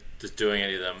just doing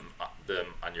any of them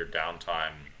on your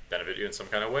downtime benefit you in some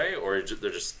kind of way, or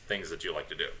they're just things that you like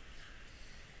to do?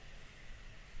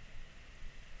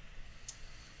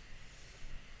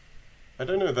 I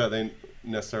don't know that they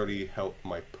necessarily help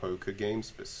my poker game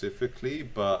specifically,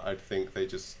 but I think they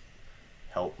just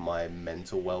help my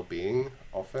mental well-being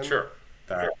often. Sure.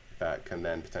 That can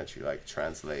then potentially like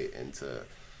translate into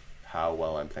how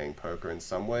well I'm playing poker in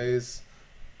some ways,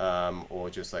 or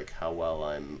just like how well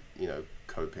I'm,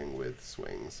 coping with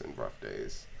swings and rough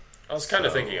days. I was kind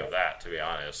of thinking So of that, to be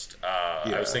honest.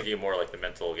 I was yeah, thinking more like the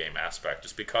mental game aspect,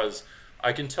 just because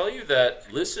I can tell you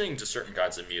that listening to certain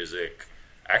kinds of music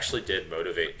actually did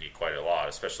motivate me quite a lot,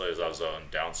 especially as I was on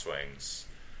downswings.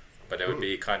 But it would hmm,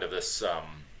 be kind of this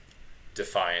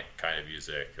defiant kind of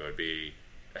music. It would be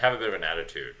have a bit of an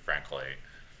attitude, frankly.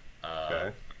 Uh,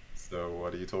 okay. So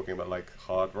what are you talking about? Like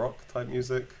hard rock type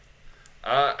music?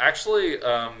 actually,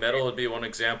 metal would be one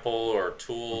example, or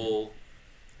Hmm. Tool.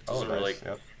 It Oh, doesn't really nice.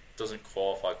 Yep. doesn't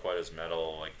qualify quite as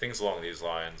metal. Like things along these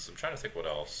lines. I'm trying to think what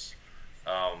else.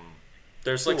 Um,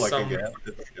 there's like Cool, I can some get.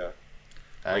 Yeah.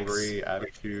 like Angry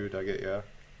attitude, I get, yeah.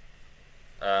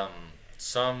 um,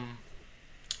 some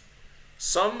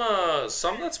some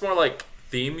that's more like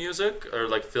theme music or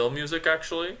like film music.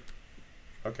 Actually,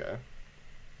 Okay.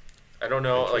 I don't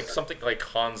know, like Interesting. something like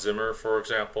Hans Zimmer, for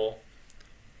example.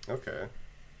 Okay.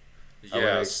 I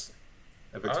would Yes.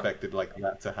 have Huh? expected like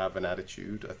that to have an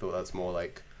attitude. I thought that's more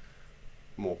like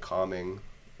more calming,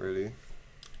 really.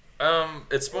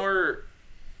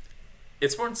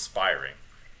 It's more inspiring,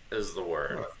 is the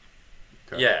word. Huh.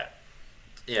 Okay. Yeah.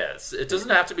 Yes. It doesn't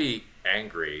have to be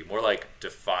angry. More like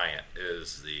defiant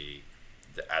is the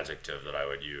adjective that I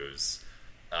would use.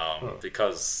 Huh.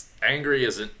 Because angry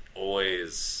isn't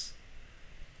always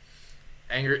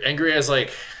angry. Angry has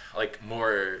like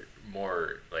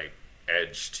more like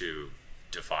edge to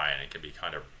defiant. It can be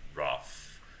kind of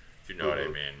rough, if you know what I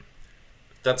Mm-hmm. mean.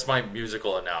 That's my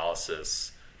musical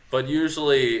analysis. But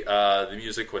usually, the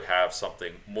music would have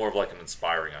something more of like an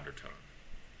inspiring undertone.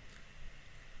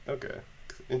 Okay.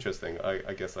 Interesting.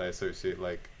 I guess I associate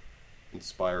like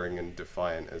inspiring and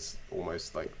defiant as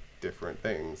almost like different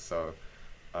things. So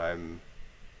I'm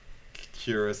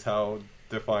curious how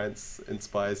Defiance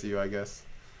inspires you, I guess.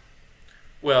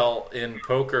 Well, in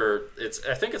poker,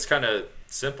 I think it's kind of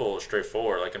simple,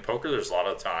 straightforward. Like in poker, there's a lot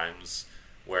of times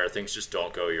where things just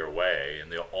don't go your way,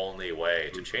 and the only way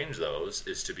to change those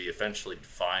is to be eventually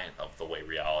defiant of the way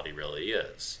reality really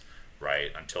is,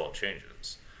 right? Until it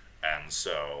changes. And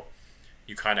so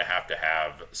you kind of have to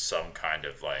have some kind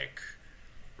of like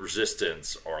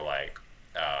resistance or like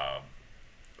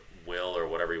will or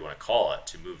whatever you want to call it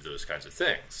to move those kinds of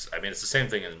things. I mean, it's the same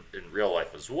thing in real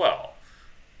life as well.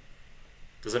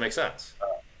 Does that make sense?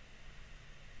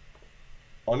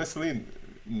 Honestly,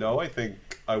 no, I think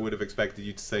I would have expected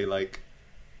you to say like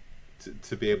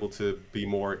to be able to be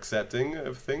more accepting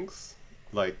of things,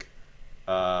 like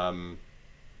um,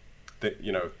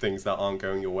 things that aren't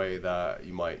going your way that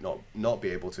you might not be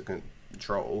able to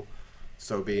control.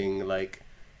 So being like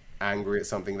angry at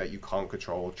something that you can't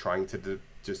control, trying to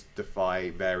just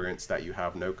defy variants that you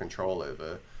have no control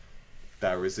over.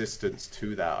 That resistance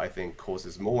to that, I think,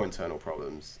 causes more internal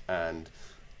problems. And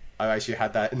I actually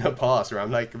had that in the past where I'm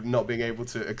like not being able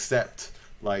to accept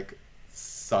like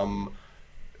some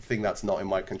thing that's not in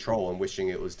my control and wishing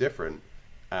it was different,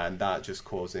 and that just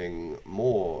causing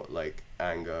more like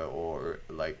anger or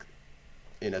like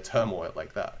inner turmoil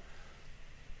like that.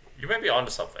 You might be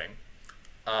onto something.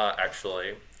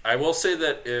 Actually, I will say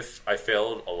that if I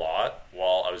failed a lot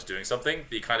while I was doing something,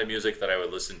 the kind of music that I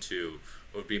would listen to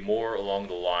would be more along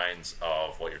the lines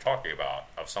of what you're talking about,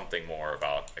 of something more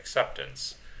about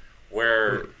acceptance,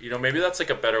 where maybe that's like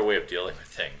a better way of dealing with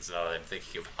things now that I'm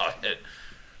thinking about it.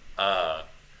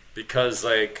 Because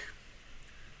like,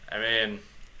 I mean,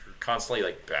 you're constantly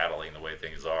like battling the way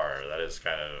things are. That is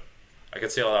kind of, I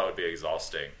could see how that would be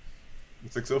exhausting.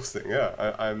 It's exhausting,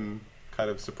 yeah. I'm kind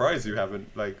of surprised you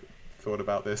haven't like thought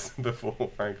about this before,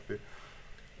 frankly.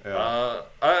 Yeah.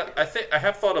 I think I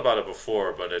have thought about it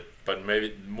before, but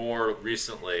maybe more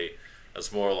recently,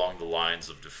 as more along the lines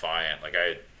of defiant. Like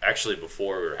I actually,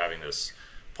 before we were having this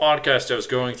podcast, I was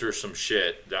going through some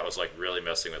shit that was like really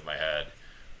messing with my head,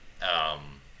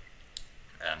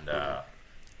 and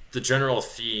the general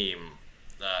theme,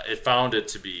 it found it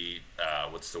to be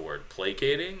what's the word,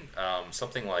 placating,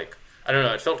 something like, I don't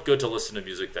know. It felt good to listen to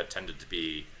music that tended to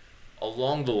be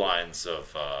along the lines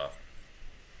of.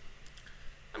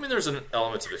 I mean, there's an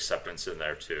element of acceptance in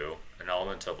there too, an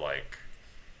element of like,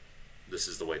 this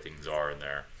is the way things are in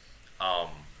there.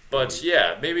 But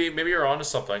yeah, maybe you're onto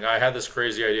something. I had this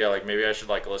crazy idea, like maybe I should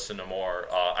like listen to more.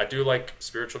 I do like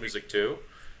spiritual music too,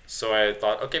 so I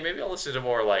thought, okay, maybe I'll listen to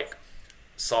more like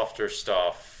softer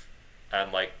stuff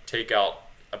and like take out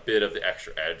a bit of the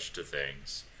extra edge to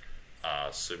things.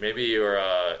 So maybe you're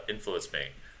influencing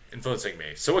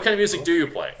me. So what kind of music do you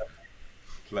play?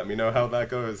 Let me know how that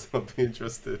goes. I'll be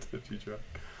interested if you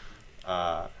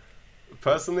try.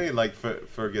 Personally, like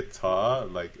for guitar,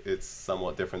 like it's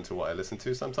somewhat different to what I listen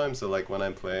to sometimes. So like when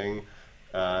I'm playing,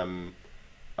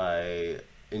 I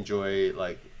enjoy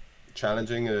like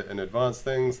challenging and advanced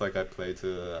things. Like I play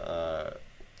to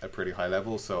a pretty high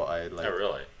level, so I like Oh,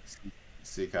 really?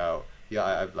 seek out. Yeah,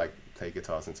 I've like played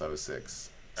guitar since I was 6,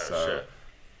 Oh, so shit.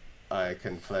 I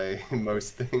can play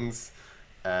most things,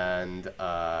 and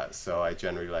so I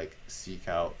generally like seek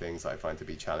out things I find to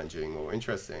be challenging or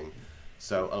interesting.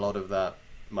 So a lot of that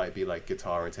might be like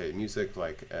guitar-oriented music,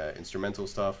 like instrumental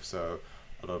stuff. So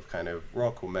a lot of kind of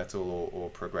rock or metal or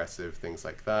progressive things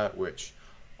like that, which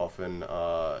often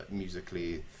are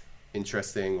musically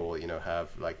interesting, or have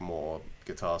like more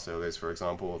guitar solos, for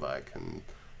example, that I can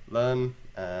learn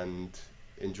and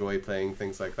enjoy playing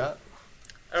things like that.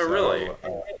 Oh, So really?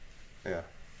 yeah.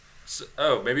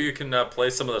 So, maybe you can play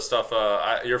some of the stuff.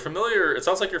 You're familiar. It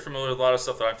sounds like you're familiar with a lot of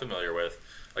stuff that I'm familiar with.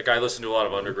 Like I listen to a lot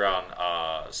of underground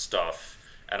stuff,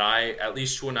 and at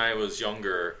least when I was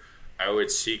younger, I would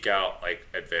seek out like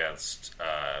advanced,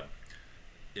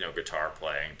 guitar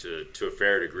playing to a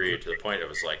fair degree, to the point it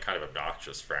was like kind of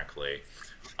obnoxious, frankly.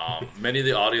 Many of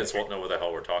the audience won't know what the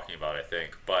hell we're talking about, I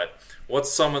think. But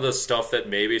what's some of the stuff that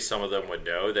maybe some of them would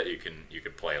know that you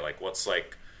could play? Like what's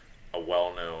like a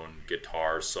well-known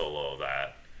guitar solo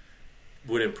that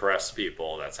would impress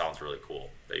people, that sounds really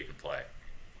cool, that you can play?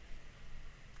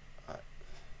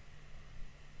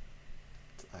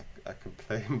 I, I can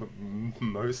play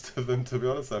most of them, to be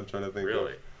honest. I'm trying to think of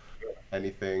Really?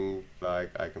 anything like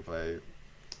I can play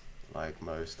like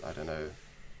most, I don't know,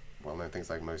 well-known things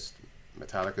like most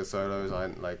Metallica solos.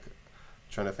 I'm like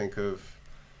trying to think of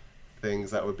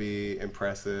things that would be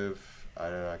impressive. I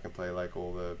don't know, I can play like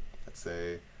all the, let's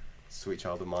say, Sweet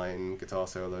Child of Mine guitar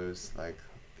solos, like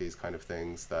these kind of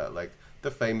things that like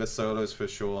the famous solos for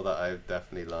sure that I've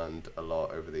definitely learned a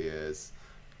lot over the years.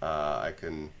 I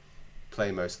can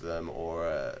play most of them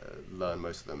or learn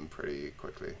most of them pretty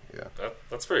quickly. Yeah.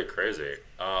 That's pretty crazy.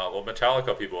 Well,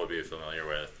 Metallica people would be familiar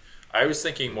with. I was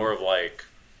thinking more of like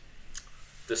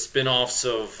the spin-offs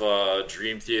of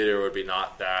Dream Theater would be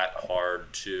not that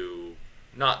hard to,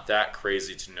 not that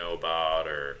crazy to know about,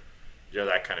 or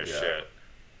that kind of shit.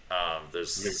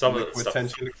 There's some of the with stuff.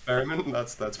 Tension Experiment.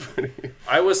 That's pretty.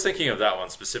 I was thinking of that one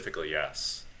specifically.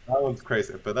 Yes. That one's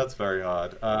crazy, but that's very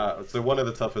hard. So one of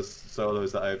the toughest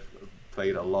solos that I've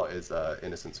played a lot is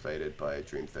Innocence Faded by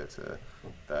Dream Theater.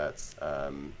 That's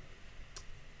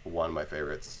one of my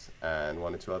favorites, and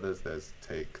one or two others. There's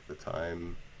Take the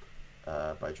Time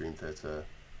by Dream Theater.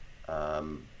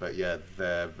 But yeah,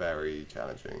 they're very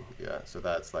challenging. Yeah, so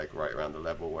that's like right around the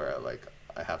level where like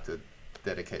I have to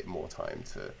dedicate more time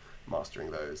to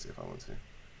mastering those if I want to.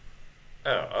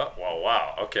 Oh, well,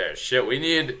 wow. Okay, shit. We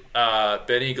need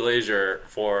Benny Glaser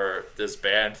for this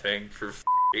band thing for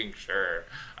f***ing sure.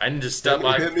 I need to step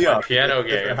my piano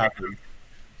game.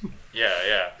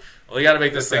 Yeah. Well, you got to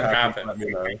make this thing happen. Let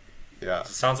me know. Yeah. It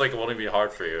sounds like it won't even be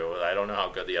hard for you. I don't know how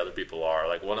good the other people are.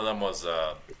 Like, one of them was,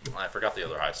 I forgot the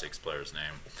other high stakes player's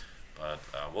name. But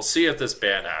we'll see if this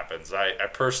band happens. I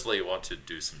personally want to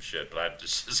do some shit, but I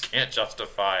just can't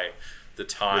justify the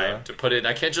time to put in.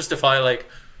 I can't justify, like,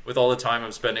 with all the time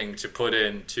I'm spending to put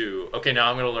into, okay,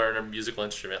 now I'm going to learn a musical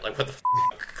instrument. Like, what the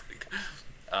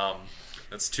f***?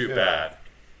 That's too bad.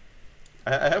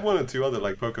 I have one or two other,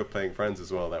 like, poker playing friends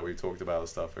as well that we talked about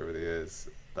stuff over the years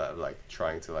that are, like,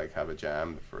 trying to, like, have a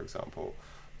jam, for example.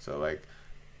 So, like,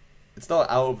 it's not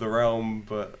out of the realm,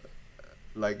 but,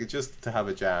 like, just to have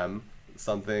a jam,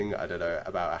 something, I don't know,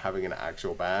 about having an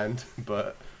actual band.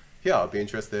 But, yeah, I'll be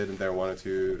interested, and there are one or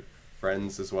two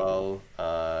friends as well.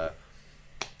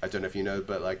 I don't know if you know,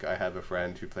 but like I have a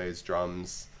friend who plays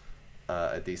drums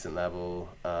at a decent level.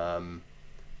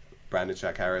 Brandon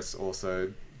Jack Harris, also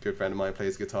a good friend of mine,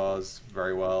 plays guitars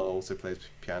very well, also plays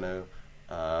piano.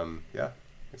 Yeah,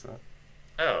 things like that.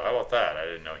 Oh, how about that? I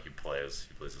didn't know he plays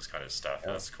this kind of stuff.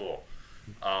 Yeah. That's cool.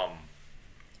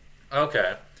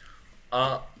 Okay.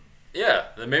 Yeah,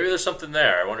 then maybe there's something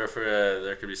there. I wonder if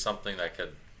there could be something that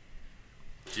could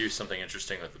do something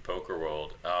interesting with the poker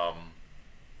world.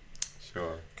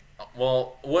 Sure.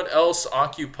 Well, what else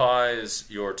occupies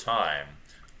your time?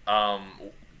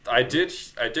 I did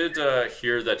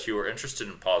hear that you were interested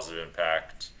in positive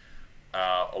impact.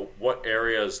 What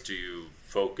areas do you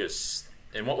focus?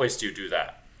 In what ways do you do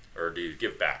that, or do you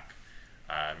give back,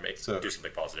 do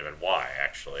something positive, and why?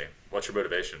 Actually, what's your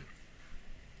motivation?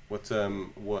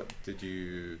 What did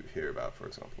you hear about, for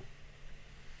example?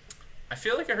 I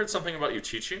feel like I heard something about you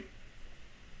teaching.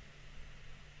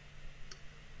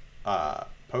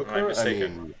 Poker? Am I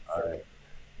mistaken?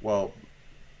 Well,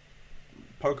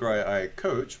 poker I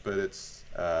coach, but it's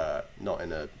not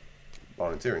in a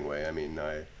volunteering way. I mean,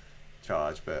 I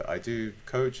charge, but I do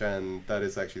coach, and that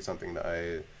is actually something that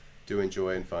I do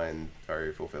enjoy and find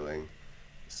very fulfilling.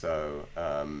 So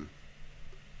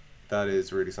that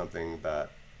is really something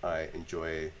that I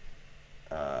enjoy,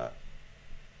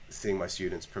 seeing my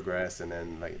students progress, and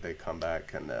then like they come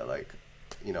back and they're like,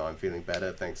 I'm feeling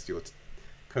better thanks to your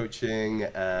coaching,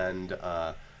 and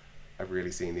I've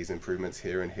really seen these improvements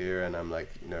here and here, and I'm like,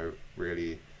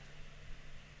 really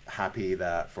happy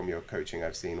that from your coaching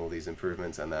I've seen all these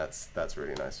improvements, and that's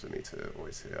really nice for me to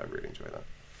always hear. I really enjoy that.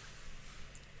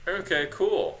 Okay,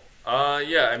 cool.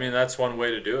 Yeah, I mean, that's one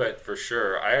way to do it for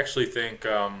sure. I actually think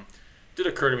it did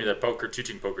occur to me that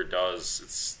teaching poker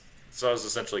does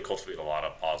essentially cultivate a lot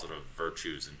of positive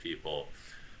virtues in people,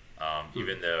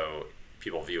 even though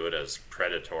people view it as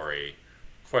predatory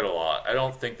quite a lot. I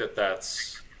don't think that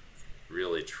that's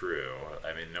really true.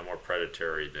 I mean, no more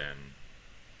predatory than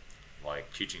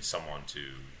like teaching someone to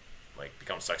like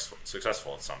become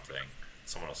successful at something at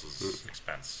someone else's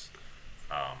expense.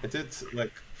 I did,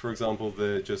 like, for example,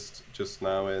 just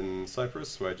now in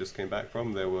Cyprus, where I just came back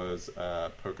from, there was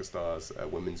PokerStars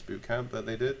women's boot camp that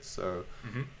they did. So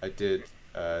I did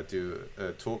do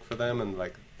a talk for them, and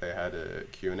like they had a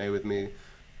Q&A with me,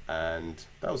 and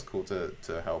that was cool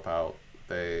to help out.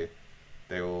 They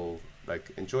all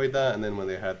like enjoyed that, and then when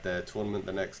they had their tournament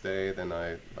the next day, then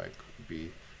I like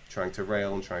be trying to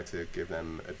rail and trying to give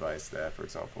them advice there, for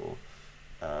example.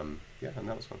 Yeah, and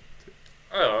that was fun too.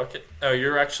 Oh, okay. Oh,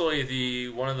 you're actually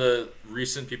one of the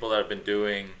recent people that have been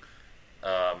doing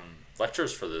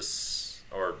lectures for this,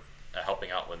 or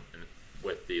helping out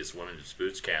with these women's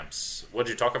boots camps. What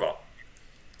did you talk about?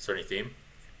 Is there any theme?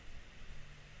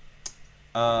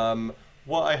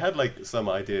 Well, I had like some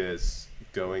ideas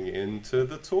going into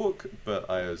the talk, but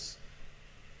I was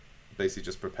basically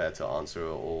just prepared to answer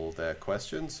all their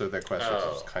questions. So their questions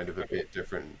was Oh, kind of a bit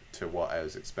different to what I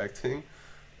was expecting.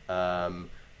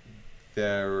 Um,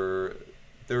 they're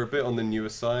they're a bit on the newer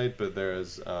side, but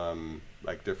there's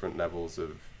like different levels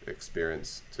of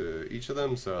experience to each of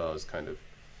them. So I was kind of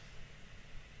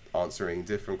answering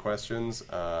different questions.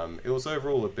 It was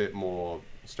overall a bit more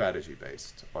strategy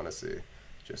based, honestly.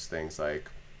 Just things like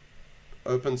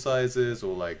open sizes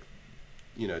or like,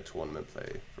 tournament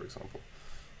play, for example.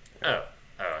 Yeah.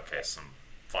 oh, okay. Some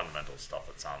fundamental stuff.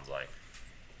 It sounds like.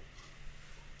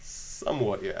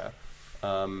 Somewhat, yeah.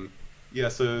 Yeah,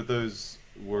 so those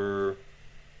were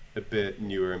a bit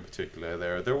newer in particular.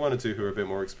 There are one or two who are a bit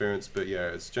more experienced, but yeah,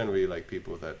 it's generally like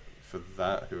people that for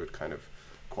that who had kind of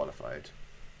qualified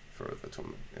for the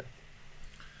tournament. Yeah.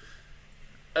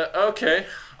 Okay.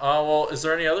 Well, is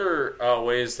there any other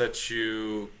ways that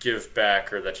you give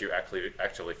back or that you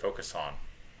actually focus on,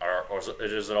 or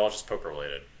is it all just poker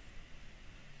related?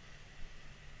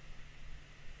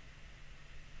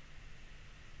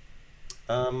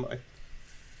 I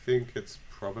think it's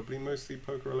probably mostly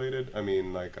poker related. I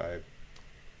mean, like I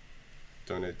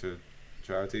donate to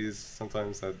charities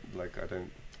sometimes that like I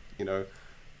don't, you know,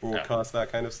 Yeah. broadcast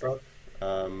that kind of stuff.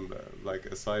 Like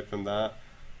aside from that,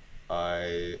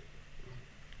 I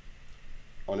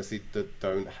honestly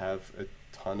don't have a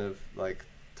ton of like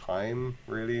time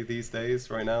really these days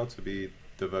right now to be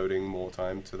devoting more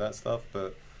time to that stuff,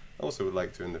 but I also would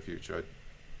like to in the future. I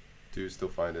do still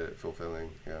find it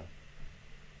fulfilling. Yeah.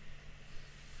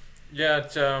 Yeah.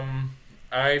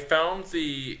 I found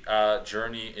the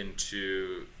journey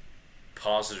into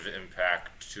positive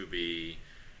impact to be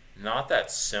not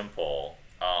that simple.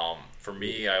 For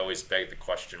me, I always beg the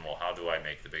question, well, how do I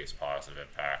make the biggest positive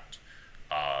impact?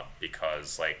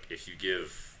 Because, like, if you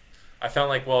give, I found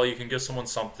like, well, you can give someone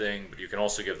something, but you can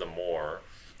also give them more.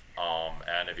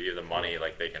 And if you give them money,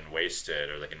 like, they can waste it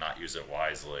or they can not use it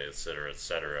wisely, et cetera, et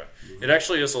cetera. It Mm-hmm.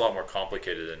 actually is a lot more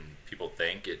complicated than people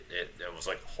think. It was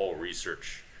like a whole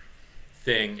research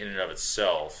thing in and of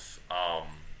itself.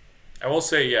 I will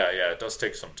say, yeah, it does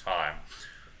take some time.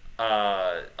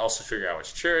 Also figuring out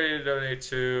which charity to donate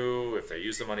to, if they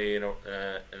use the money in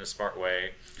a smart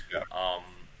way. Yeah. Um,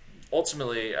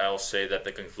 Ultimately, I'll say that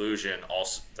the conclusion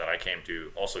also that I came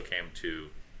to also came to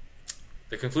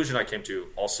the conclusion I came to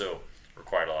also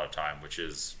required a lot of time, which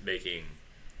is making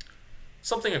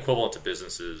something equivalent to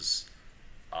businesses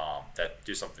that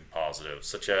do something positive,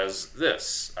 such as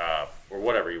this or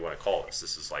whatever you want to call this.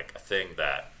 This is like a thing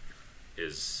that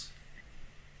is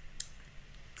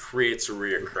creates a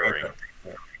reoccurring. Okay.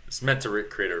 Yeah. It's meant to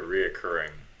create a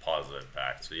reoccurring positive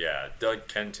impact. So yeah, Doug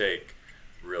can take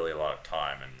really a lot of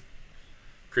time and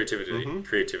creativity. Mm-hmm.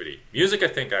 Creativity, music. I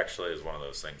think actually is one of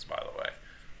those things. By the way,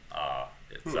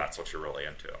 Hmm. that's what you're really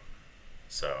into.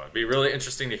 So it'd be really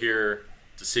interesting to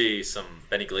see some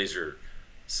Benny Glaser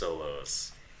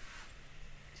solos.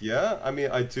 Yeah, I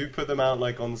mean, I do put them out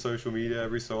like on social media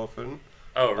every so often.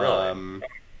 Oh, really? Um,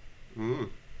 mm,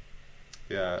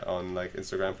 yeah, on like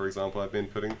Instagram, for example, I've been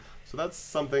putting. So that's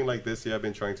something like this year I've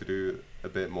been trying to do a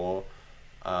bit more.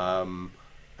 Um,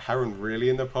 haven't really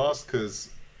in the past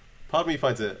because part of me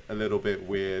finds it a little bit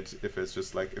weird if it's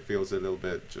just like it feels a little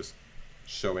bit just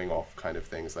showing off kind of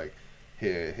things like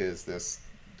here's this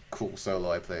cool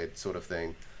solo I played sort of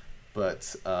thing.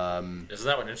 But Isn't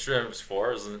that what Instagram is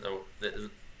for?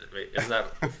 Wait, isn't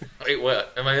that? Wait,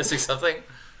 what? Am I missing something?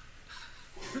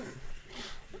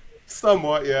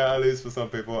 somewhat, yeah, at least for some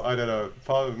people. I don't know.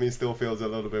 Part of me still feels a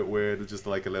little bit weird, just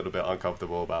like a little bit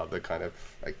uncomfortable about the kind of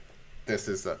like this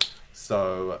is the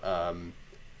so.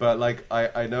 But like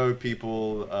I know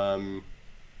people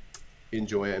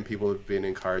enjoy it, and people have been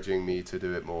encouraging me to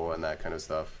do it more and that kind of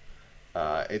stuff.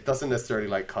 It doesn't necessarily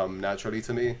like come naturally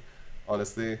to me,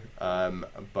 honestly.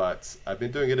 But I've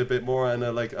been doing it a bit more, and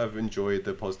like I've enjoyed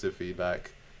the positive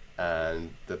feedback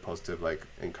and the positive like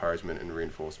encouragement and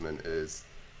reinforcement is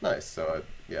nice. So I've,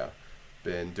 yeah,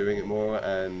 been doing it more,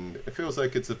 and it feels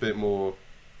like it's a bit more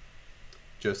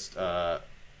just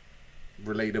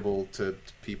relatable to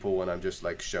people when I'm just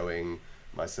like showing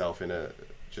myself in a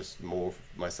just more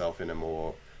myself in a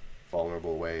more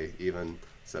vulnerable way even.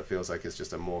 So it feels like it's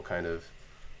just a more kind of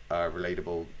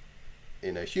relatable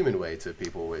in a human way to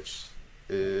people, which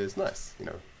is nice, you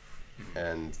know,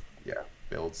 and yeah,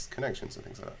 builds connections and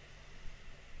things like that.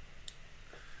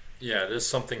 Yeah, it is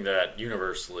something that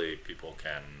universally people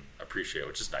can appreciate,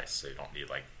 which is nice. So you don't need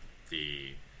like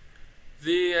the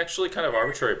the actually kind of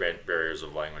arbitrary barriers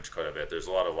of language quite a bit. There's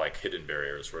a lot of like hidden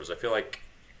barriers, whereas I feel like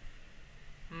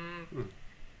Hmm.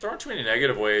 there aren't too many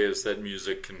negative ways that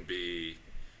music can be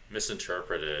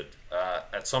misinterpreted.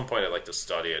 At some point, I'd like to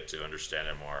study it to understand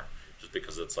it more, just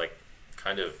because it's like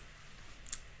kind of,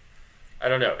 I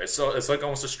don't know. It's like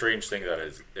almost a strange thing that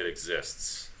it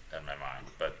exists in my mind,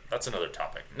 but that's another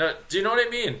topic. No, do you know what I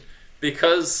mean?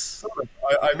 Because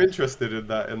I'm interested in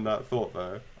that thought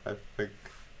though. I think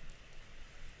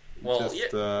well, yeah,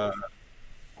 just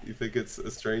you think it's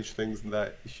a strange thing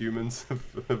that humans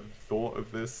have thought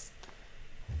of this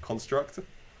construct?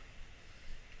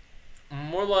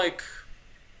 more like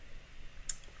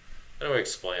how do I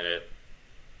explain it?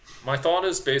 My thought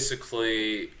is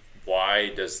basically why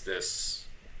does this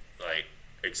like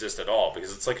exist at all?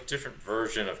 Because it's like a different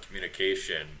version of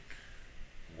communication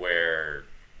where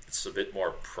it's a bit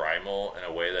more primal in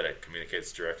a way that it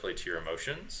communicates directly to your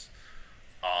emotions.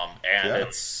 And Yeah.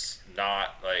 it's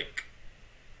not like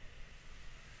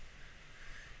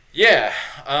yeah.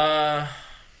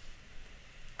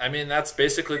 I mean that's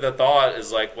basically the thought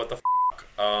is like what the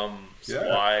so Yeah,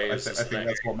 why is I this a think thing?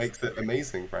 that's what makes it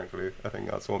amazing, frankly. I think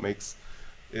that's what makes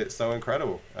it so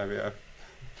incredible. I mean, a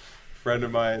friend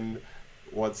of mine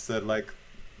once said, like,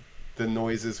 the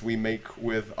noises we make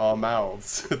with our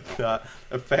mouths that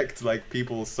affect, like,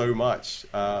 people so much.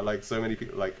 Like, so many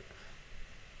people, like,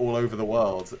 all over the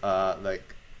world,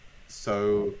 like,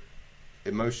 so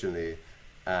emotionally.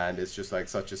 And it's just, like,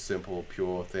 such a simple,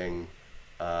 pure thing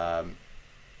um,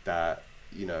 that,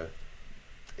 you know,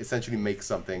 essentially makes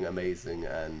something amazing,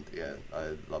 and yeah,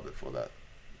 I love it for that.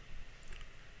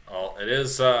 Well, it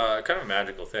is kind of a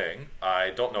magical thing.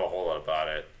 I don't know a whole lot about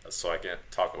it, so I can't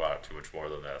talk about it too much more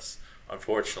than this.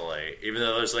 Unfortunately, even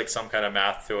though there's like some kind of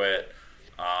math to it,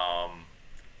 um,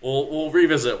 we'll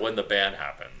revisit when the ban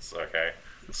happens. Okay,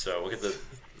 so we'll get the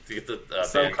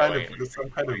ban going. There's some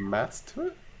kind of maths to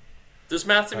it. There's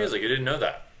math to Uh, music. You didn't know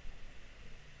that.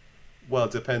 well,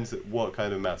 it depends what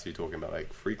kind of maths you're talking about,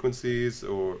 like frequencies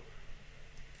or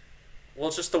Well,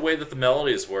 it's just the way that the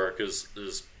melodies work is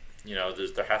you know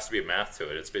there has to be a math to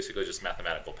it. It's basically just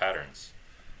mathematical patterns.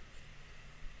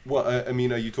 what? I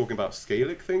mean, are you talking about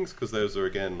scalic things? Because those are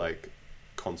again like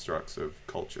constructs of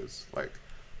cultures. Like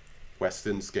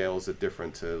Western scales are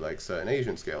different to like certain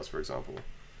Asian scales, for example.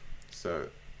 So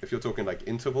if you're talking like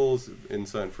intervals in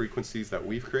certain frequencies that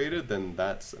we've created, then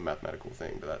that's a mathematical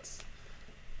thing. But that's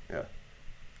yeah.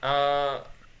 Uh,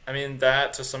 I mean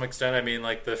that to some extent. I mean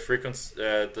like the frequency,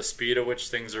 the speed at which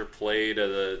things are played,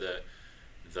 the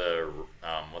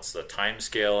what's the time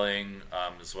scaling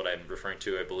is what I'm referring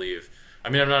to. I believe. I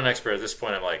mean I'm not an expert at this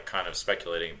point. I'm like kind of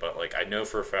speculating, but like I know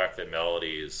for a fact that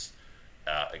melodies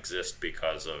exist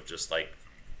because of just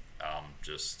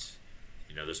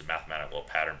you know there's a mathematical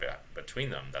pattern between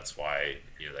them. That's why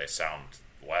you know they sound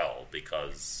well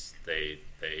because they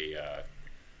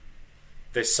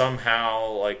somehow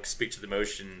like speak to the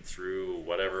emotion through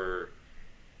whatever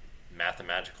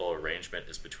mathematical arrangement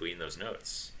is between those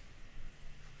notes.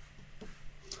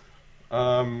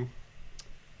 Um,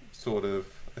 sort of.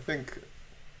 I think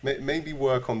maybe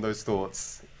work on those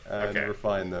thoughts and Okay.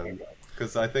 refine them,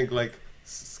 because I think like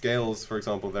scales, for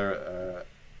example, they're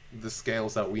the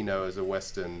scales that we know as a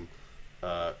Western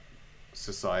uh,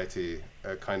 society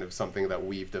are kind of something that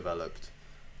we've developed.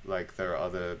 Like there are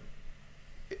other,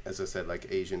 as I said, like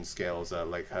Asian scales that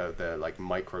like have they're like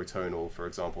microtonal, for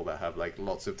example, that have like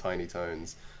lots of tiny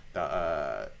tones that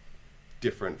are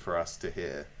different for us to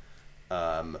hear.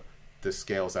 Um, the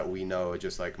scales that we know are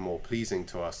just like more pleasing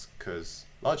to us because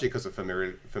largely because of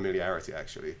familiarity,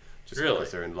 actually, just Really?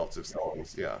 because they're in lots of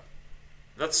songs. Yeah.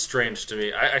 That's strange to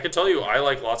me. I can tell you I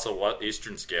like lots of what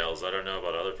Eastern scales. I don't know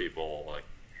about other people. Like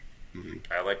Hmm.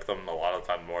 I like them a lot of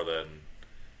the time more than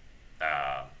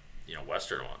uh, you know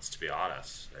Western ones. To be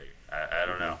honest, I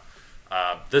don't Hmm. know.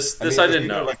 This I this mean, I because didn't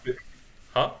know. like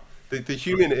Huh? the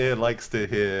human ear likes to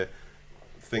hear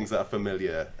things that are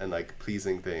familiar and like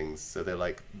pleasing things. So they're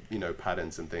like,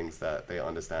 patterns and things that they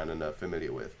understand and are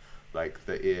familiar with. Like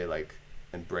the ear, like,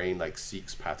 and brain like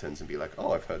seeks patterns and be like,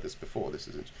 oh, I've heard this before. This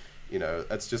isn't,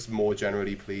 that's just more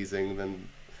generally pleasing than,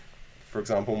 for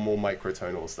example, more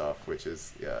microtonal stuff, which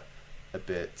is, yeah, a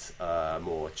bit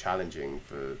more challenging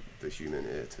for the human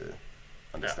ear to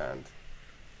Yeah. understand.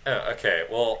 Okay.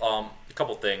 Well, a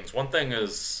couple things. One thing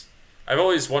is, I've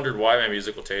always wondered why my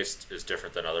musical taste is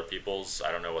different than other people's.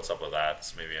 I don't know what's up with that.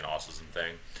 It's maybe an autism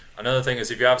thing. Another thing is,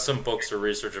 if you have some books or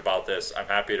research about this, I'm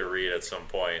happy to read at some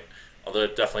point. Although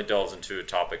it definitely delves into a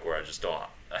topic where I just don't.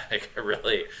 Like,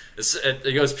 really,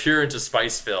 it goes pure into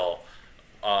Spiceville.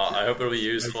 I hope it'll be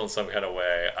useful in some kind of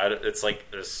way. It's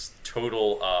like this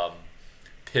total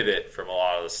pivot from a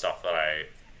lot of the stuff that I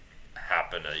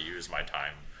happen to use my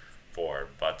time for.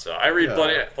 But I read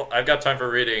plenty. Yeah. I've got time for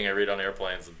reading. I read on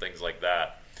airplanes and things like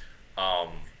that. Um,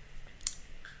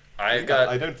 I Yeah,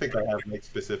 I got don't think I have like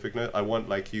specific note. I want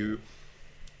like you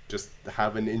just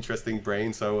have an interesting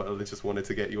brain, so I just wanted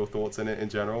to get your thoughts in it in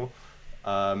general.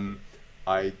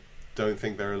 I don't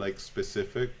think there are like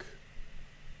specific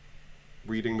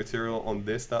reading material on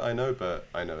this that I know, but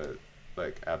I know it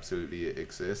like absolutely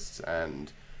exists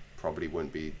and probably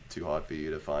wouldn't be too hard for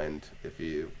you to find if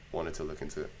you wanted to look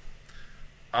into it.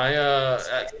 I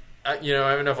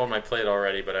have enough on my plate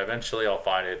already, but eventually I'll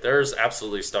find it. There's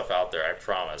absolutely stuff out there, I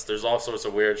promise. There's all sorts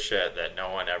of weird shit that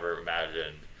no one ever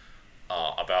imagined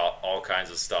about all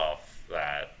kinds of stuff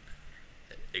that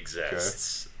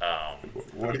exists. Okay.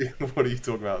 What are you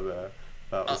talking about there?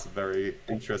 That was a very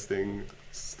interesting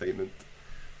statement.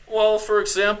 Well, for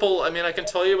example, I mean, I can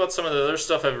tell you about some of the other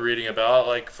stuff I've been reading about.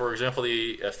 Like, for example,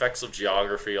 the effects of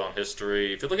geography on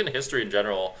history. If you look into history in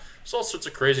general, there's all sorts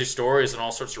of crazy stories and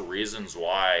all sorts of reasons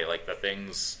why, like, the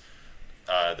things,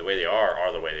 the way they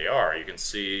are the way they are. You can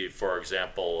see, for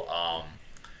example,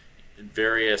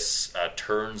 various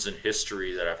turns in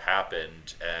history that have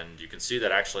happened, and you can see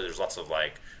that actually there's lots of,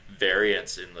 like,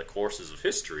 variance in the courses of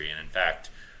history. And, in fact,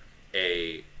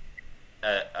 a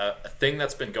thing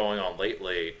that's been going on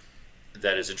lately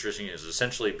that is interesting is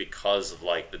essentially because of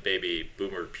like the baby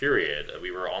boomer period,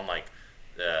 we were on like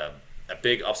a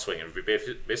big upswing, and we've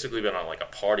basically been on like a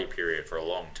party period for a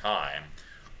long time,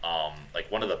 like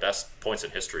one of the best points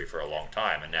in history for a long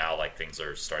time, and now like things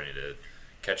are starting to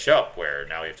catch up where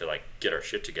now we have to like get our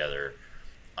shit together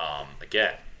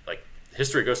again. Like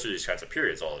history goes through these kinds of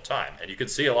periods all the time, and you can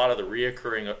see a lot of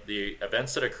the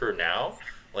events that occur now,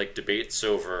 like debates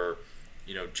over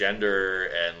gender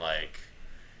and like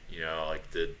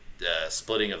the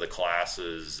splitting of the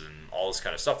classes and all this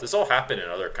kind of stuff. This all happened in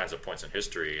other kinds of points in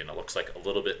history, and it looks like a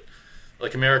little bit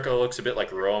like America looks a bit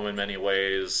like Rome in many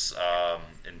ways.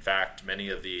 In fact, many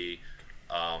of the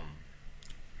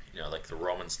like the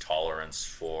Romans' tolerance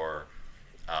for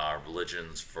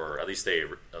religions, for at least they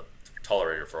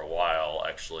tolerated for a while,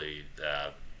 actually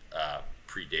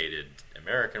predated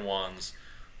American ones.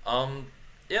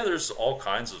 Yeah, there's all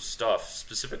kinds of stuff,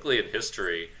 specifically in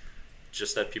history,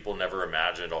 just that people never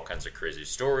imagined, all kinds of crazy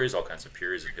stories, all kinds of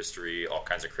periods in history, all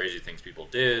kinds of crazy things people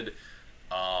did.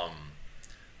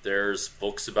 There's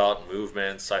books about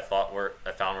movements I found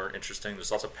were interesting.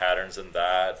 There's lots of patterns in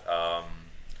that.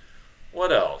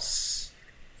 What else?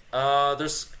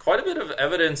 There's quite a bit of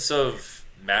evidence of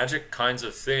magic kinds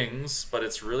of things, but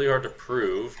it's really hard to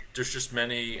prove. There's just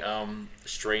many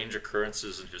strange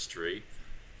occurrences in history.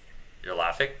 You're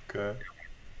laughing? Okay.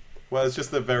 Well, it's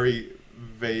just a very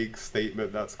vague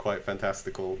statement that's quite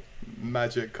fantastical.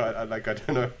 Magic, I don't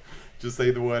know. Just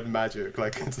say the word magic.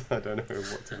 Like, I don't know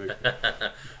what to think.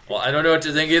 Well, I don't know what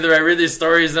to think either. I read these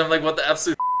stories and I'm like, what the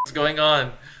absolute is going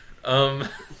on?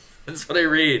 That's what I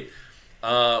read.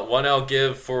 One I'll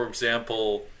give, for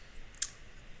example,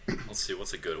 let's see,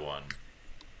 what's a good one?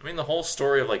 I mean, the whole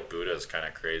story of, like, Buddha is kind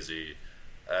of crazy.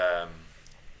 I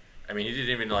mean, he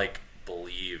didn't even, like,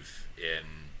 believe in,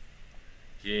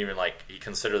 he didn't even like, he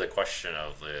considered the question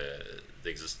of the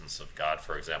existence of God,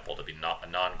 for example, to be not a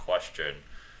non-question,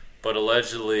 but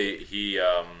allegedly he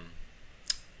to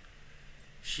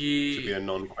be a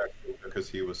non-question because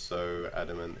he was so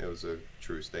adamant it was a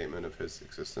true statement of his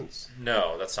existence.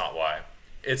 No, that's not why.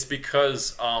 It's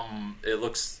because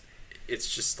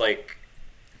it's just like,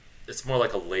 it's more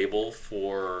like a label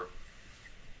for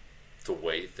the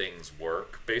way things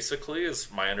work, basically,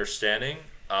 is my understanding.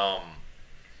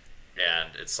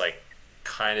 And it's like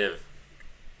kind of,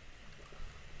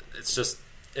 it's just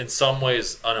in some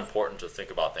ways unimportant to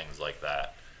think about things like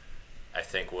that, I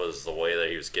think was the way that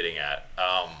he was getting at.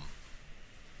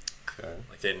 Okay.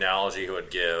 Like the analogy he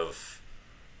would give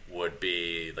would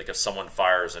be like if someone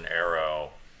fires an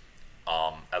arrow,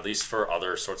 at least for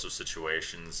other sorts of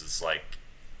situations, it's like,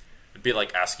 it'd be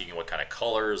like asking you what kind of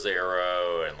color is the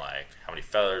arrow and like how many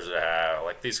feathers it have,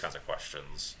 like these kinds of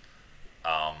questions.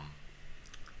 I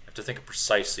have to think of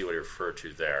precisely what he referred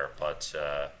to there, but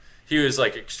he was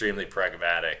like extremely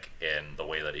pragmatic in the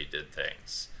way that he did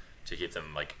things to keep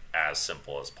them like as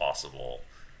simple as possible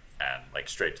and like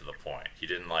straight to the point. He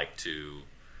didn't like to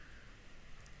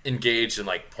engage in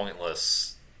like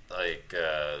pointless, like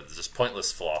just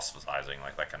pointless philosophizing,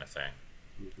 like that kind of thing.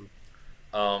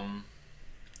 Mm-hmm.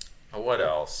 What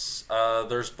else?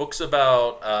 There's books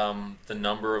about the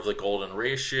number of the golden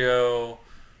ratio.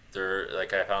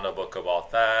 Like I found a book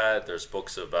about that. There's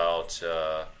books about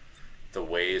the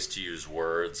ways to use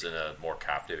words in a more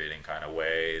captivating kind of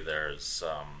way. There's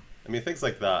I mean, things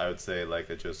like that, I would say, like,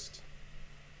 are just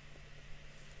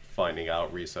finding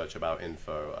out research about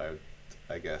info,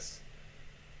 I guess.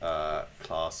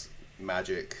 Class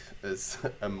magic is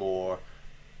a more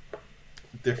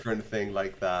different thing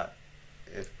like that.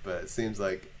 But it seems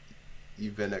like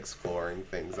you've been exploring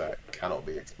things that cannot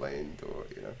be explained, or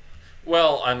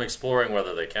Well, I'm exploring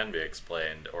whether they can be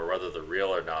explained or whether they're real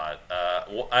or not.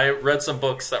 I read some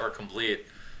books that were complete.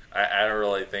 I don't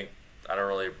really think, I don't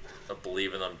really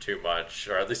believe in them too much,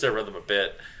 or at least I read them a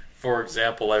bit. For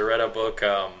example, I read a book.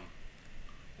 What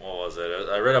was it?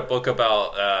 I read a book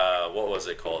about what was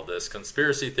it called? This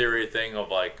conspiracy theory thing of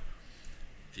like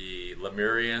the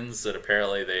Lemurians, that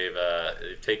apparently they've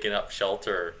taken up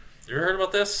shelter. You ever heard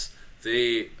about this?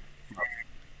 The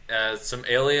some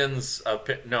aliens,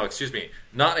 no, excuse me,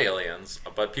 not aliens,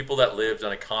 but people that lived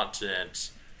on a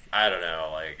continent, I don't know,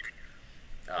 like,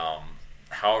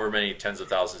 however many tens of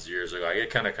thousands of years ago. I get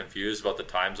kind of confused about the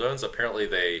time zones. Apparently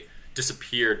they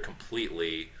disappeared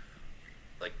completely,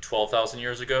 like 12,000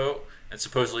 years ago, and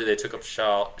supposedly they took up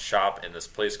shop in this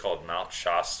place called Mount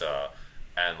Shasta,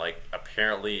 and, like,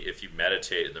 apparently if you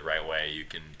meditate in the right way, you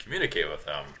can communicate with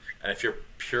them. And if you're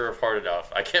pure of heart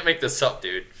enough, I can't make this up,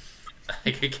 dude.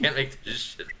 I can't make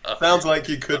this shit up. Sounds like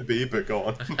you could be, but go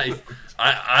on.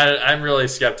 I'm really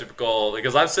skeptical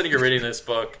because I'm sitting here reading this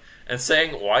book and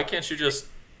saying, why can't you just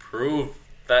prove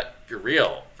that you're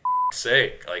real? For f***'s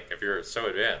sake, like, if you're so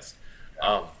advanced.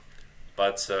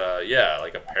 Yeah,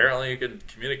 like, apparently you can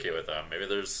communicate with them. Maybe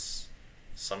there's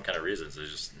some kind of reasons.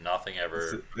 There's just nothing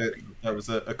ever. There was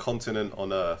a continent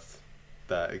on Earth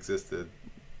that existed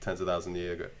tens of thousands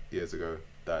of years ago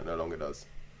that no longer does.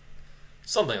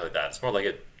 Something like that. It's more like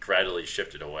it gradually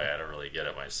shifted away. I don't really get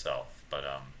it myself, but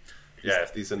yeah.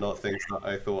 These are not things that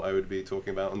I thought I would be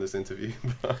talking about in this interview.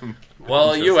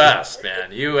 Well, you asked,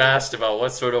 man. You asked about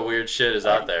what sort of weird shit is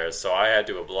out there, so I had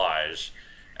to oblige.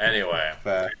 Anyway,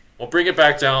 fair. We'll bring it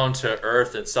back down to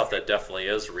Earth and stuff that definitely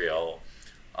is real.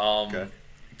 Okay.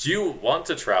 Do you want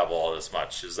to travel all this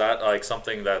much? Is that like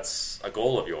something that's a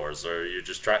goal of yours, or are you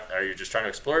just trying to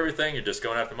explore everything? You're just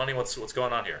going after money? What's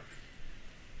going on here?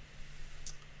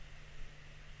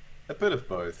 A bit of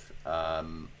both.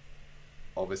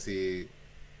 Obviously,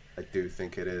 I do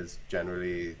think it is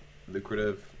generally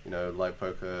lucrative. Live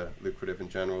poker, lucrative in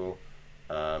general.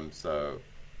 So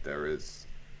there is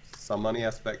some money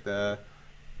aspect there.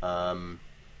 A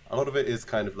lot of it is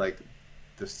kind of like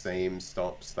the same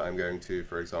stops that I'm going to,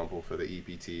 for example, for the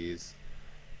EPTs.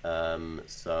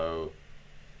 So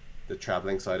the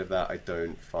traveling side of that I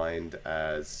don't find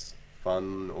as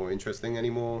fun or interesting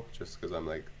anymore, just because I'm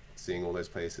like seeing all those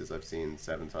places I've seen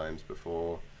 7 times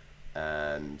before,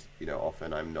 and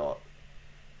often I'm not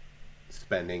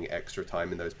spending extra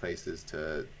time in those places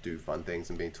to do fun things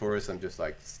and being tourist. I'm just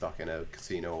like stuck in a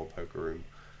casino or poker room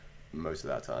most of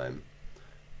that time.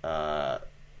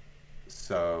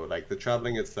 So like the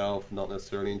traveling itself, not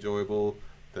necessarily enjoyable.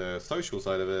 The social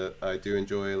side of it, I do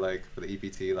enjoy. Like for the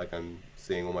EPT, like I'm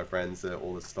seeing all my friends at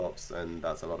all the stops, and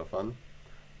that's a lot of fun.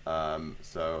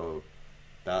 So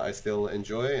that I still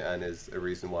enjoy, and is a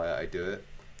reason why I do it,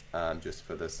 just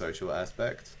for the social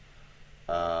aspect.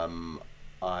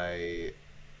 I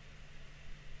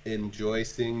enjoy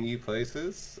seeing new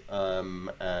places,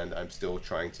 and I'm still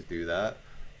trying to do that.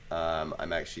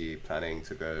 I'm actually planning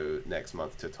to go next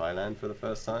month to Thailand for the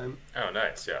first time. Oh,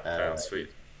 nice. Yeah, that's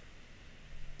sweet.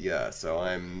 Yeah, so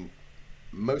I'm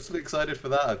mostly excited for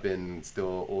that. I've been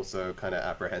still also kind of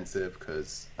apprehensive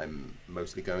because I'm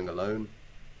mostly going alone,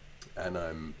 and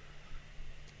I'm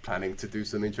planning to do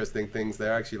some interesting things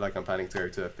there. Actually, like I'm planning to go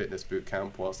to a fitness boot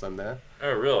camp whilst I'm there.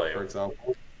 Oh, really? For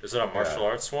example. Is it a martial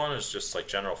arts one? Is it just like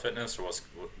general fitness, or what's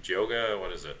yoga?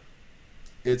 What is it?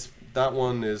 That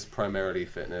one is primarily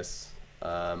fitness.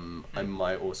 I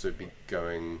might also be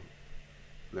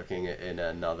looking at in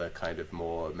another kind of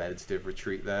more meditative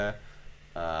retreat there,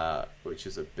 which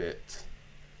is a bit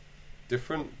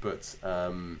different, but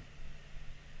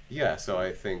yeah. So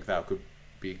I think that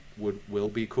will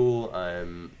be cool.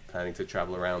 I'm planning to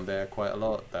travel around there quite a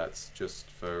lot. That's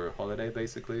just for holiday,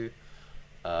 basically.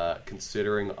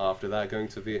 Considering after that going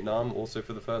to Vietnam also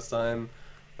for the first time,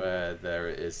 where there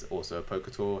is also a poker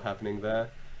tour happening there,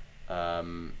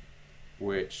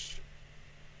 which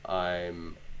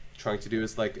I'm trying to do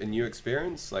as like a new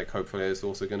experience. Like hopefully it's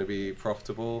also going to be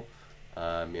profitable.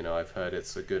 I've heard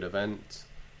it's a good event,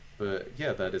 but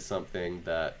yeah, that is something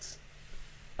that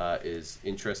is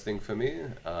interesting for me.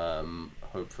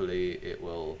 Hopefully it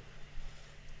will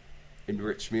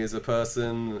enrich me as a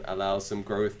person, allow some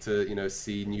growth to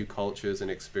see new cultures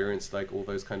and experience like all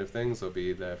those kind of things. I'll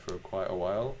be there for quite a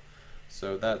while,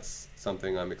 so that's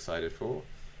something I'm excited for.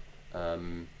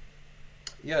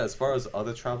 Yeah, as far as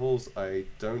other travels, I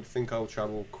don't think I'll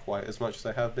travel quite as much as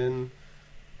I have been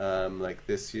like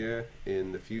this year.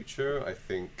 In the future, I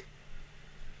think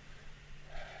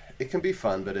it can be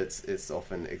fun, but it's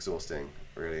often exhausting,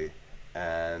 really.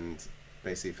 And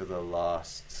basically for the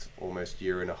last almost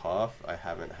year and a half, I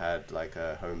haven't had like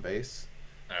a home base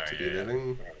Oh, to be yeah, yeah.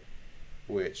 living,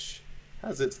 which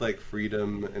has its like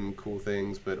freedom and cool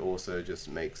things, but also just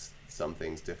makes some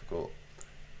things difficult.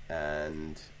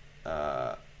 And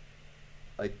uh,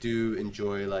 I do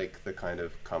enjoy like the kind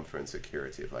of comfort and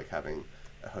security of like having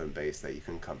a home base that you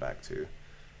can come back to.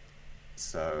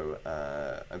 So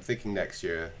I'm thinking next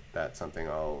year that's something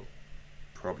I'll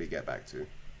probably get back to.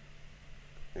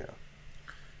 Yeah.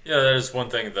 Yeah, that is one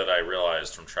thing that I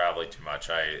realized from traveling too much.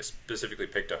 I specifically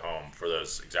picked a home for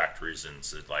those exact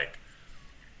reasons.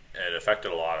 It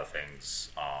affected a lot of things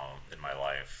in my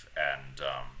life, and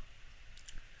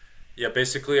yeah,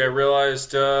 basically I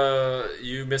realized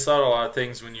you miss out on a lot of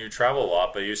things when you travel a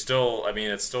lot, but you still, I mean,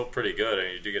 it's still pretty good,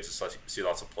 and you do get to see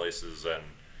lots of places. And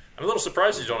I'm a little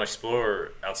surprised you don't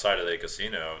explore outside of the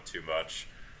casino too much.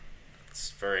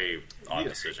 It's a very odd Yeah.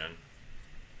 decision.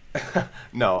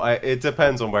 No, it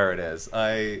depends on where it is.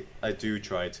 I do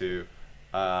try to.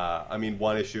 I mean,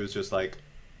 one issue is just like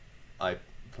I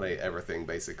play everything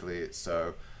basically,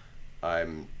 so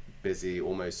I'm busy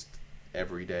almost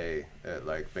every day at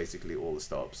like basically all the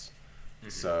stops.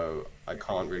 So I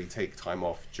can't really take time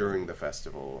off during the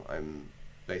festival. I'm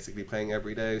basically playing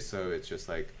every day, so it's just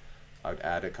like I'd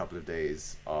add a couple of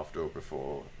days after or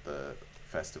before the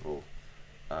festival.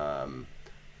 Um,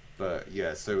 but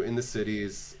yeah, so in the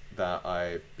cities that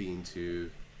I've been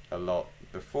to a lot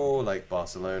before, like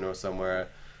Barcelona or somewhere,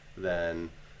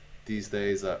 then these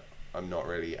days I'm not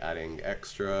really adding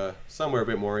extra. Somewhere a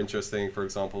bit more interesting, for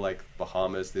example, like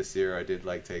Bahamas this year, I did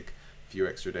like take a few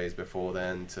extra days before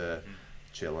then to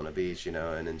chill on a beach,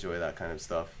 and enjoy that kind of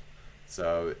stuff.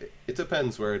 So it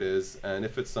depends where it is, and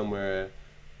if it's somewhere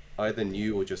either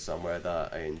new or just somewhere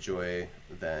that I enjoy,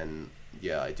 then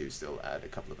yeah, I do still add a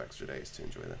couple of extra days to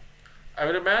enjoy that. I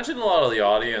would imagine a lot of the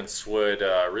audience would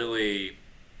really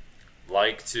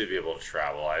like to be able to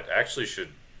travel. I actually should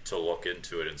to look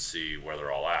into it and see where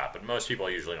they're all at. But most people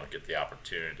usually don't get the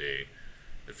opportunity.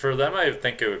 For them, I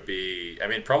think it would be. I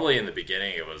mean, probably in the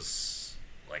beginning, it was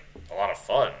like a lot of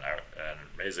fun and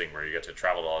amazing, where you get to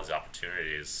travel to all these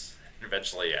opportunities. And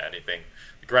eventually, yeah, anything.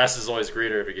 The grass is always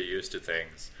greener if you get used to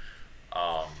things.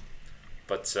 Um,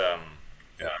 but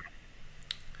Yeah.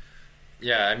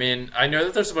 yeah, I mean, I know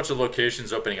that there's a bunch of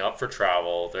locations opening up for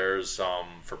travel. There's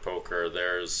for poker.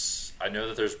 I know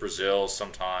that there's Brazil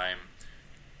sometime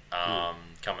Hmm.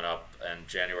 coming up in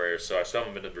January or so. I still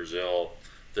haven't been to Brazil.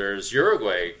 There's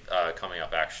Uruguay coming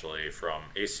up actually from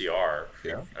ACR.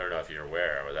 Yeah. I don't know if you're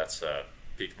aware, but that's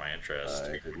piqued my interest.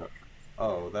 I did not.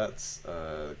 Oh, that's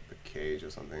the cage or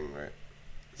something, right?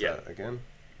 Is Yeah. that again?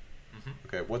 hmm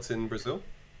Okay, what's in Brazil?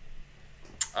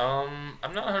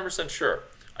 I'm not 100% sure.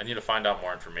 I need to find out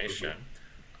more Hmm. information.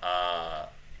 Uh,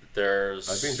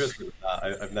 I'd be there's interested in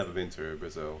that. I've never been to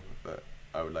Brazil, but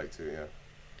I would like to, yeah.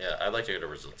 Yeah, I'd like to go to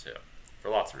Brazil too, for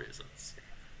lots of reasons.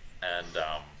 And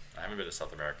I haven't been to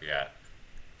South America yet.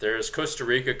 There's Costa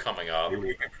Rica coming up.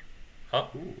 Ooh. Huh?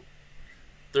 Ooh.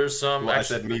 There's some Well, I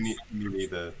actually. said me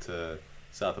neither to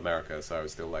South America, so I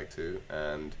would still like to.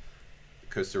 And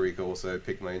Costa Rica also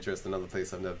piqued my interest. Another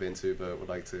place I've never been to, but would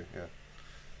like to, yeah.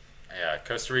 Yeah,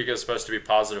 Costa Rica is supposed to be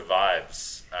positive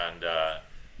vibes, and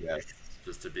Yes.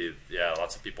 just to be, yeah,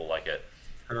 lots of people like it.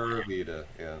 Her vida,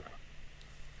 yeah.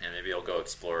 And maybe I'll go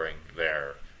exploring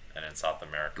there and in South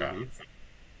America. Hmm.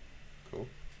 Cool.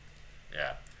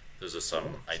 Yeah, those are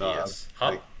Yeah. some So, ideas.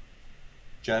 Huh? like,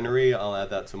 January, I'll add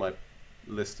that to my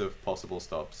list of possible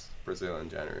stops. Brazil in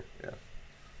January, yeah.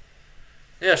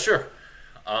 Yeah, sure.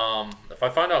 If I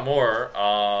find out more,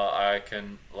 I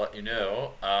can let you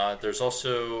know. There's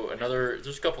also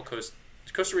there's a couple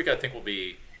Costa Rica, I think, will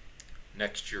be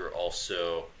next year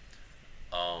also.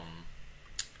 Um,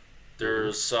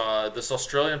 Hmm. there's this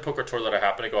Australian poker tour that I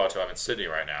happen to go out to. I'm in Sydney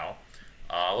right now.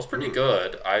 It was pretty Hmm.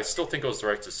 good. I still think it was the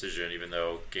right decision, even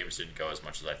though games didn't go as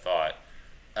much as I thought.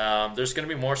 There's going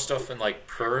to be more stuff in like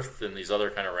Perth and these other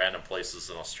kind of random places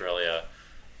in Australia.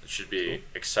 It should Cool. be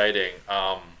exciting.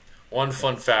 One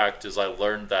fun fact is I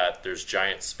learned that there's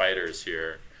giant spiders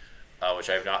here, which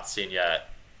I have not seen yet.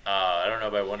 I don't know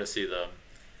if I want to see them,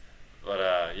 but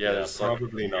yeah, Yeah, there's like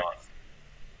probably not.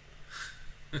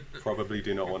 Probably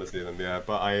do not want to see them, yeah.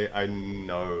 But I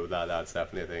know that that's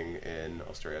definitely a thing in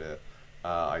Australia.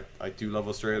 I do love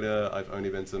Australia. I've only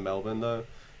been to Melbourne though,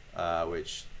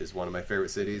 which is one of my favorite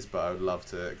cities, but I would love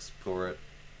to explore it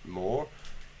more.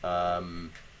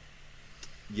 Um,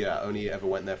 yeah, only ever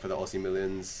went there for the Aussie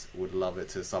Millions. Would love it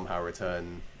to somehow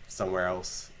return somewhere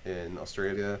else in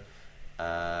Australia.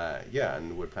 Yeah,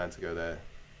 and would plan to go there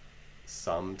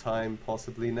sometime,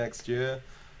 possibly next year.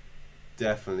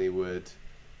 Definitely would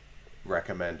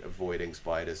recommend avoiding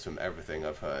spiders from everything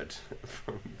I've heard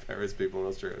from various people in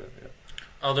Australia. Yeah.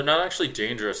 Oh, they're not actually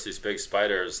dangerous, these big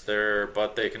spiders.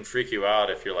 But they can freak you out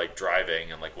if you're like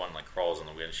driving and like one like crawls on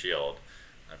the windshield.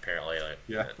 And apparently, like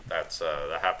Yeah.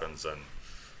 that happens and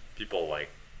people like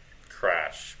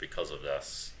crash because of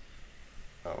this.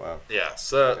 Oh wow. Yeah,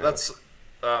 so Yeah. that's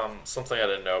something I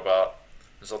didn't know about.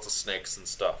 There's lots of snakes and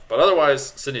stuff, but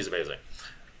otherwise, Sydney's amazing.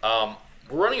 We're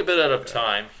running a bit out of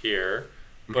time here,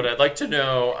 but I'd like to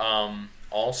know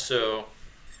also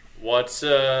what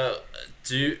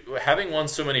having won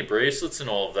so many bracelets and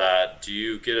all of that. Do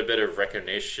you get a bit of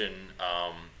recognition?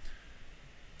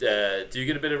 Do you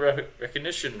get a bit of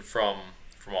recognition from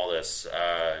all this?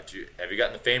 Have you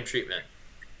gotten the fame treatment?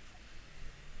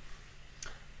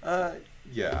 Uh,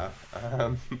 yeah.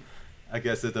 I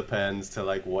guess it depends to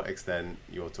like what extent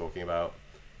you're talking about.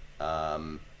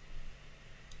 Um,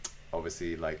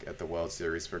 Obviously, like at the World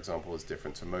Series, for example, is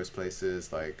different to most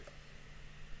places. Like,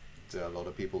 a lot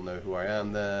of people know who I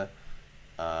am there.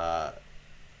 Uh,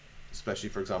 Especially,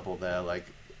 for example, there, like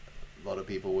a lot of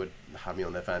people would have me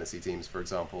on their fantasy teams, for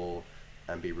example,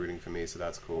 and be rooting for me. So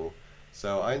that's cool.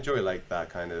 So I enjoy like that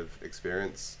kind of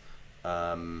experience.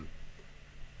 Um,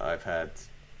 I've had,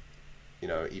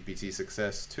 EPT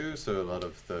success too, so a lot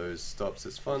of those stops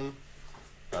is fun.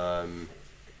 Um,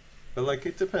 but like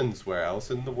it depends where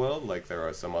else in the world. Like there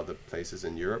are some other places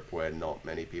in Europe where not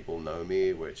many people know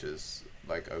me, which is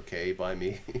like okay by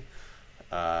me.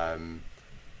 um,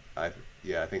 I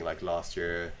think like last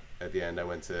year at the end I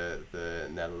went to the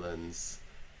Netherlands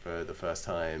for the first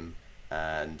time,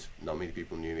 and not many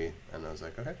people knew me, and I was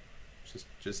like, okay,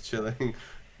 just chilling,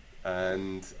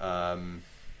 and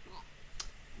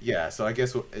yeah. So I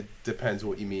guess it depends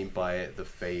what you mean by it, the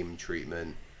fame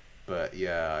treatment, but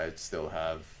yeah, I'd still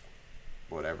have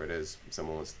whatever it is.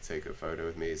 Someone wants to take a photo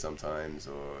with me sometimes,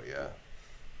 or yeah,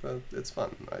 but it's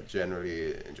fun. I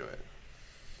generally enjoy it.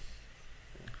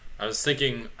 I was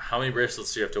thinking, how many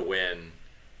bracelets do you have to win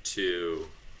to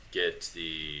get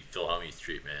the Phil Hellmuth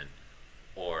treatment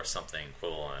or something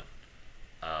equivalent?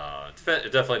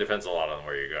 It definitely depends a lot on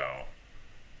where you go.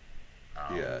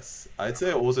 Yes, I'd say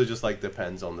it also just like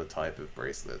depends on the type of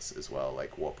bracelets as well,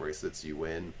 like what bracelets you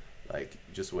win. Like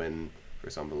just win, for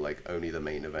example, like only the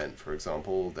main event, for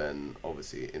example, then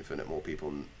obviously infinite more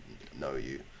people know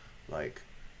you. Like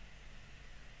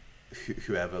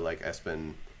whoever like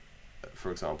Espen,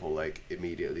 for example, like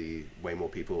immediately way more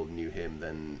people knew him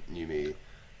than knew me.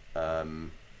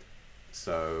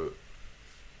 So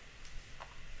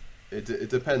it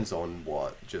depends on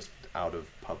what, just out of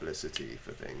publicity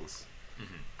for things.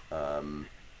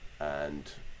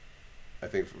 And I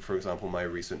think, for example, my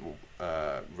recent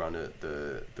run at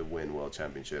the Win World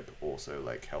Championship also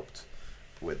like helped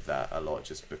with that a lot,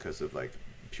 just because of like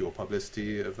pure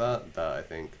publicity of that I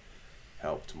think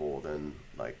helped more than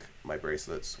like my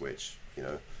bracelets, which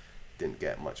didn't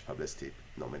get much publicity.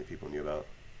 Not many people knew about.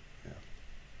 Yeah.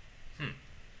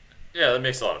 Yeah, that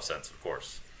makes a lot of sense, of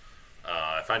course.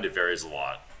 I find it varies a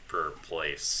lot per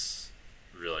place,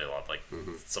 really a lot. Like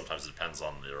sometimes it depends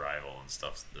on the arrival and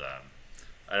stuff.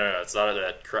 I don't know. It's not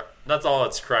that's all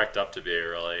it's cracked up to be,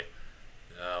 really,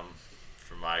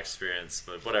 from my experience.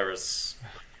 But whatever, it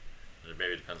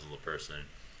maybe depends on the person.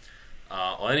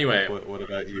 Well, anyway. What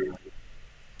about you?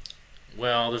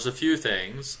 Well, there's a few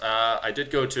things. I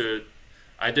did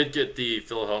get the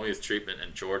Phil Hellmuth treatment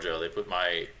in Georgia. They put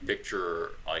my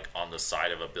picture like on the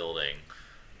side of a building,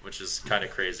 which is kind of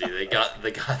crazy. They got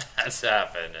that to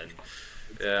happen, and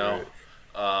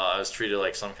I was treated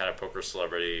like some kind of poker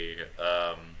celebrity.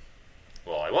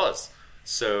 Well, I was.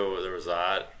 So there was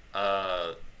that.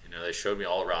 They showed me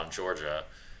all around Georgia,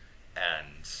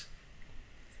 and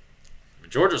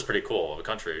Georgia's pretty cool of a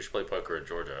country. You should play poker in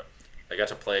Georgia. I got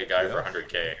to play a guy for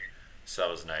 100K, so that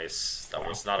was nice. That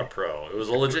was not a pro. It was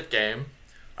a legit game.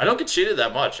 I don't get cheated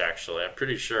that much, actually. I'm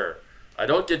pretty sure. I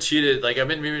don't get cheated. Like, I've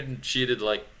been cheated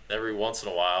like every once in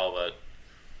a while, but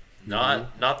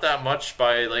not that much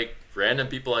by like random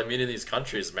people I meet in these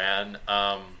countries, man.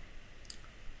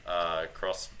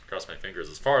 Cross my fingers.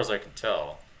 As far as I can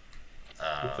tell,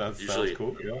 usually sounds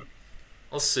cool. Yeah.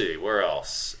 Let's see where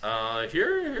else.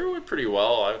 Here went pretty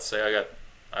well. I would say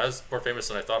I was more famous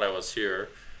than I thought I was here.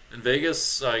 In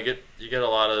Vegas, you get a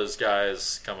lot of those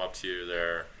guys come up to you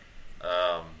there.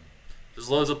 There's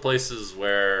loads of places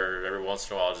where every once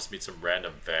in a while I'll just meet some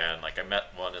random fan. Like I met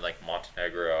one in like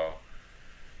Montenegro.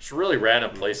 It's really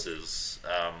random places.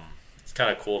 It's kind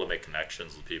of cool to make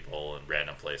connections with people in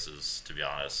random places, to be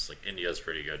honest. Like India's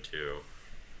pretty good too.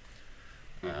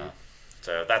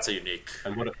 So that's a unique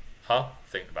And what?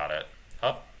 think about it.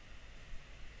 Huh?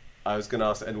 I was gonna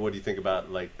ask, and what do you think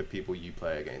about like the people you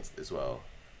play against as well?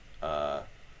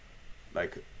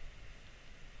 Like,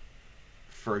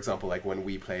 for example, like when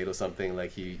we played or something,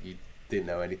 like you didn't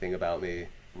know anything about me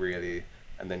really,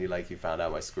 and then you found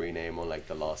out my screen name on like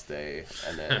the last day,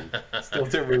 and then still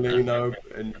didn't really know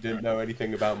and didn't know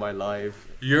anything about my life.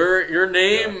 Your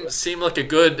name seemed like a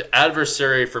good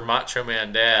adversary for Macho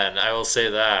Man Dan. I will say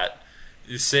that.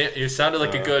 You sounded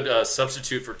like a good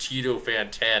substitute for Tito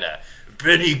Fantana.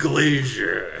 Benny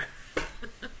Glaser.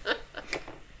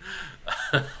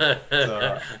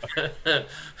 So,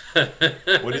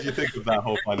 what did you think of that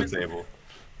whole final table?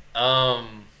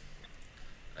 It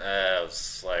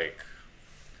was like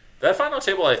that final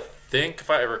table. I think, if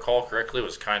I recall correctly,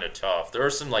 was kind of tough. There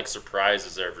were some like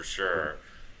surprises there for sure.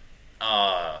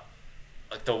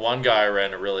 Like the one guy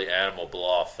ran a really animal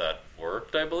bluff that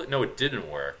worked, I believe. No, it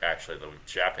didn't work, actually. The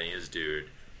Japanese dude.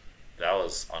 That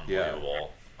was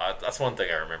unbelievable. Yeah. That's one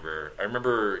thing I remember. I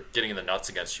remember getting in the nuts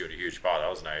against you in a huge pot. That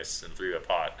was nice, in 3-bet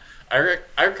pot. I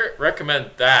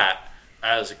recommend that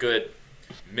as a good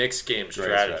mixed game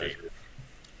strategy.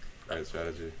 Great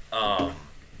strategy.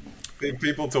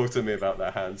 People talk to me about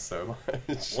that hand so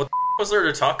much. What was there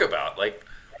to talk about? Like,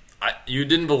 you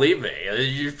didn't believe me.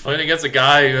 You're playing against a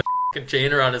guy who has a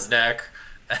chain around his neck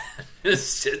and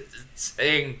is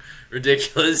saying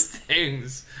ridiculous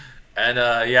things. And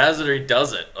he has it or he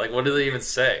doesn't. Like, what do they even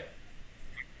say?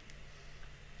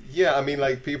 Yeah, I mean,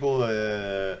 like, people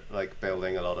are, like,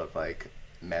 building a lot of, like,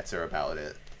 meta about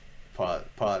it.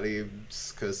 Partly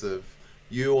because of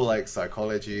you, or, like,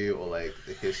 psychology, or, like,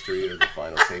 the history of the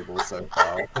final table so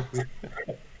far.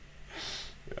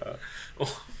 Yeah.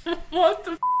 What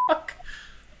the fuck?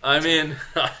 I mean,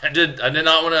 I did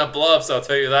not want to have bluffs, I'll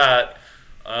tell you that.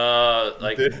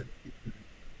 Like,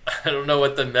 I don't know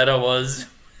what the meta was.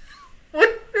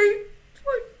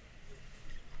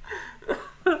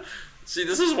 See,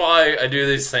 this is why I do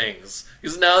these things.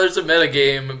 Because now there's a meta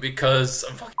game because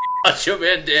I'm fucking Macho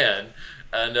Man Dan.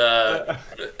 And,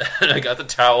 and I got the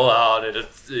towel out, and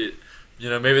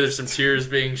maybe there's some tears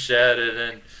being shed, and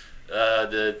then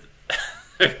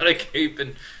I got a cape,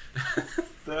 and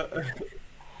I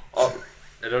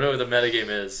don't know what the metagame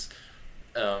is.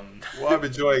 Well, I'm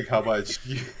enjoying how much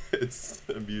it's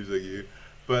amusing you.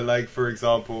 But, like, for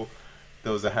example,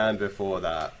 there was a hand before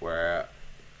that where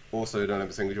also don't have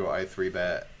a single draw, I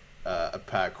 3-bet a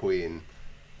pair queen,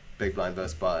 big blind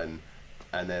versus button,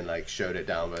 and then like showed it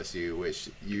down versus you, which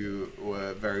you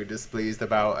were very displeased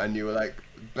about, and you were like,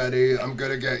 Betty, I'm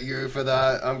gonna get you for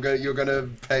that. You're gonna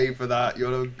pay for that.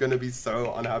 You're gonna be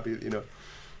so unhappy,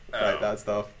 like that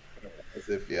stuff. As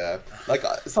if, like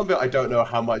something I don't know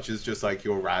how much is just like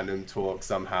your random talk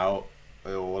somehow,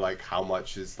 or like how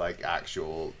much is like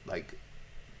actual like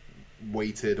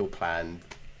weighted or planned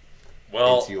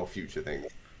into your future things.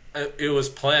 It was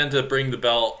planned to bring the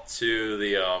belt to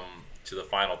the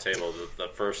final table, the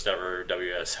first ever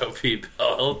WSOP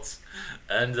belt,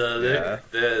 and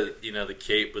the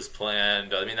cape was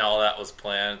planned. I mean, all that was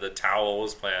planned. The towel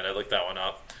was planned. I looked that one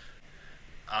up.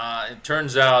 It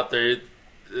turns out there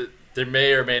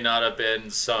may or may not have been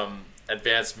some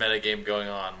advanced metagame going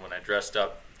on when I dressed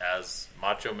up as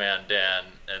Macho Man Dan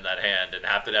in that hand and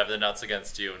happened to have the nuts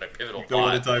against you in a pivotal pot. Don't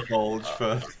want to divulge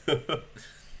first.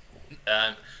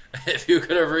 And if you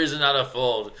could have reasoned how to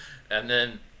fold and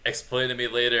then explain to me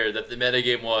later that the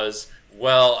metagame was,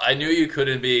 well, I knew you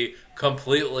couldn't be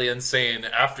completely insane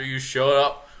after you showed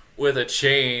up with a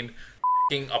chain,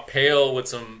 a pail with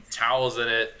some towels in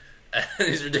it, and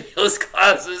these ridiculous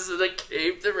glasses and a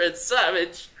cape to Red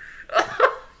Savage.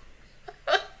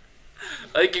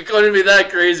 Like, you couldn't be that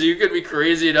crazy. You could be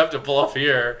crazy enough to bluff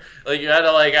here. Like, you had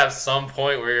to, like, have some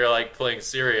point where you're, like, playing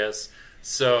serious.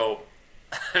 So,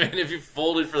 I mean, if you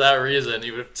folded for that reason,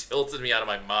 you would have tilted me out of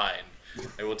my mind.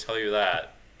 I will tell you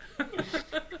that.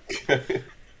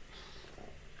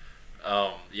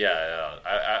 I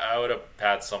would have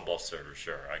had some bluffs there for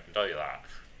sure. I can tell you that.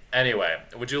 Anyway,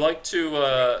 would you like to,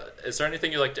 is there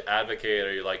anything you'd like to advocate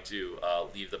or you'd like to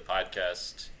leave the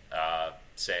podcast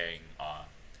saying,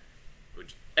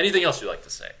 anything else you'd like to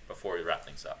say before we wrap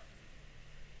things up?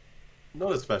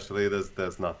 Not especially.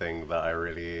 There's nothing that I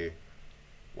really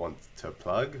want to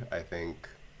plug. I think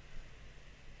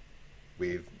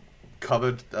we've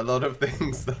covered a lot of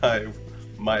things that I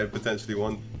might have potentially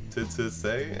wanted to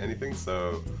say. Anything.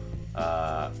 So,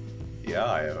 I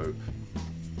hope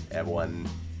everyone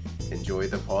enjoyed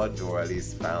the pod or at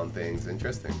least found things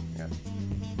interesting.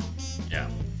 Yeah.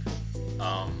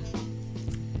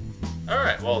 All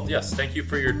right. Well, yes. Thank you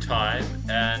for your time,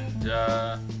 and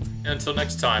until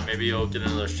next time, maybe you'll get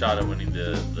another shot at winning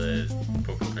the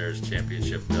Poker Players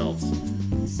Championship belt.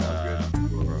 Sounds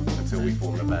good. until we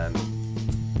form the band.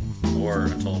 Or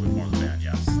until we form the band,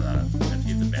 yes. And to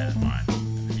keep the band in mind.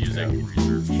 And the music,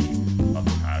 research, of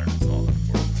the patterns, all of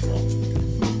course, as well.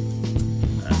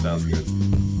 Sounds good.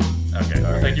 Okay.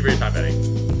 Well, thank you for your time,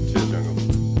 Benny.